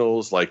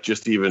professionals,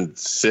 just even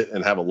sit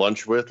and have a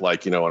lunch with,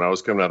 when I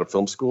was coming out of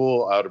film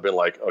school, I would have been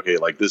okay,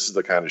 this is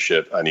the kind of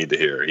shit I need to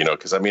hear,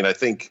 because I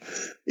think,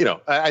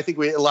 I think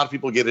a lot of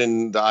people get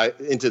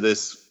into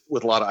this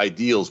with a lot of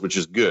ideals, which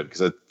is good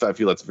because I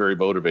feel that's very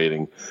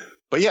motivating.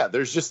 But yeah,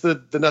 there's just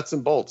the nuts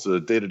and bolts, the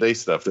day-to-day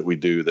stuff that we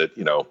do that,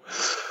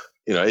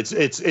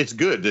 it's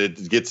good to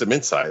get some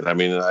insight.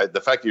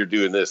 The fact that you're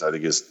doing this, I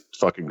think, is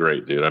fucking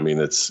great, dude.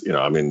 It's,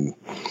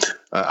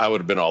 I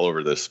would have been all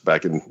over this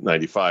back in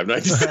 95,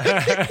 96.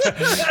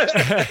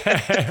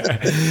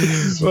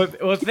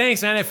 well,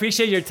 thanks, man. I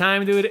appreciate your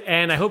time, dude.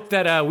 And I hope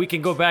that we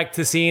can go back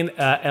to seeing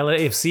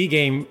LAFC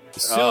game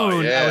soon. Oh,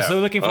 yeah. I was so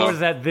looking forward to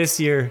that this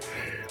year.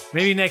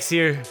 Maybe next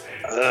year.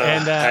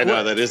 I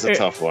know that is a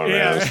tough one,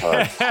 man. It was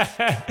fun.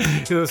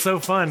 It was so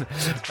fun.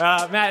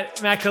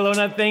 Matt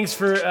Colonna, thanks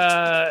for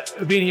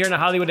being here on the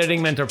Hollywood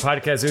Editing Mentor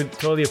podcast. We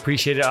totally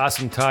appreciate it.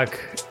 Awesome talk.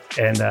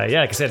 And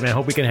like I said, man,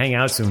 hope we can hang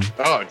out soon.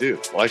 Oh, dude,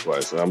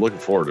 likewise. I'm looking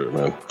forward to it,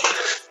 man.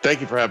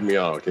 Thank you for having me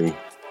on.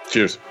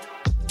 Cheers.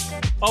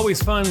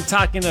 Always fun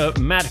talking to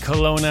Matt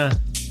Colonna.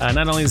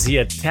 Not only is he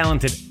a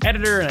talented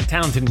editor and a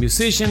talented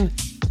musician,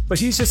 but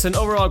he's just an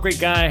overall great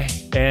guy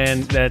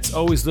and that's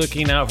always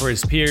looking out for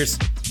his peers.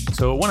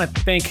 So I want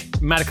to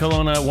thank Matt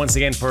Colonna once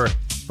again for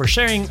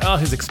sharing all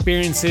his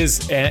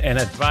experiences and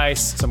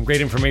advice. Some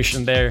great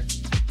information there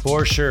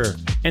for sure.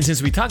 And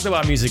since we talked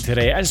about music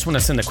today, I just want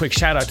to send a quick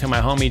shout out to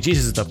my homie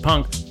Jesus the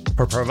Punk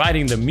for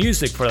providing the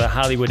music for the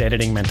Hollywood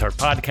Editing Mentor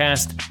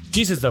podcast.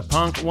 Jesus the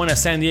Punk, one of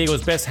San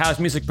Diego's best house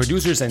music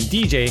producers and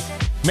DJ.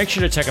 Make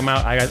sure to check him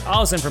out. I got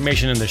all his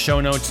information in the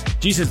show notes.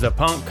 Jesus the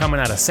Punk coming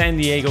out of San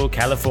Diego,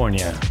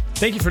 California.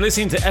 Thank you for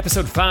listening to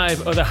episode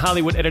 5 of the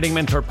Hollywood Editing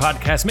Mentor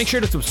podcast. Make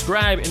sure to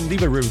subscribe and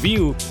leave a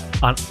review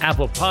on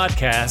Apple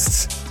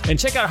Podcasts. And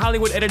check out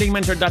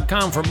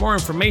HollywoodEditingMentor.com for more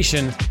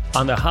information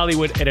on the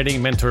Hollywood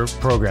Editing Mentor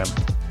program.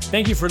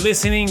 Thank you for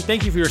listening.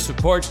 Thank you for your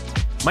support.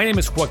 My name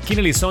is Joaquin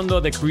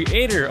Elizondo, the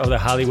creator of the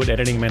Hollywood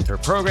Editing Mentor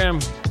program.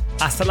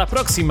 Hasta la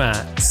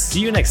próxima.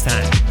 See you next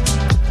time.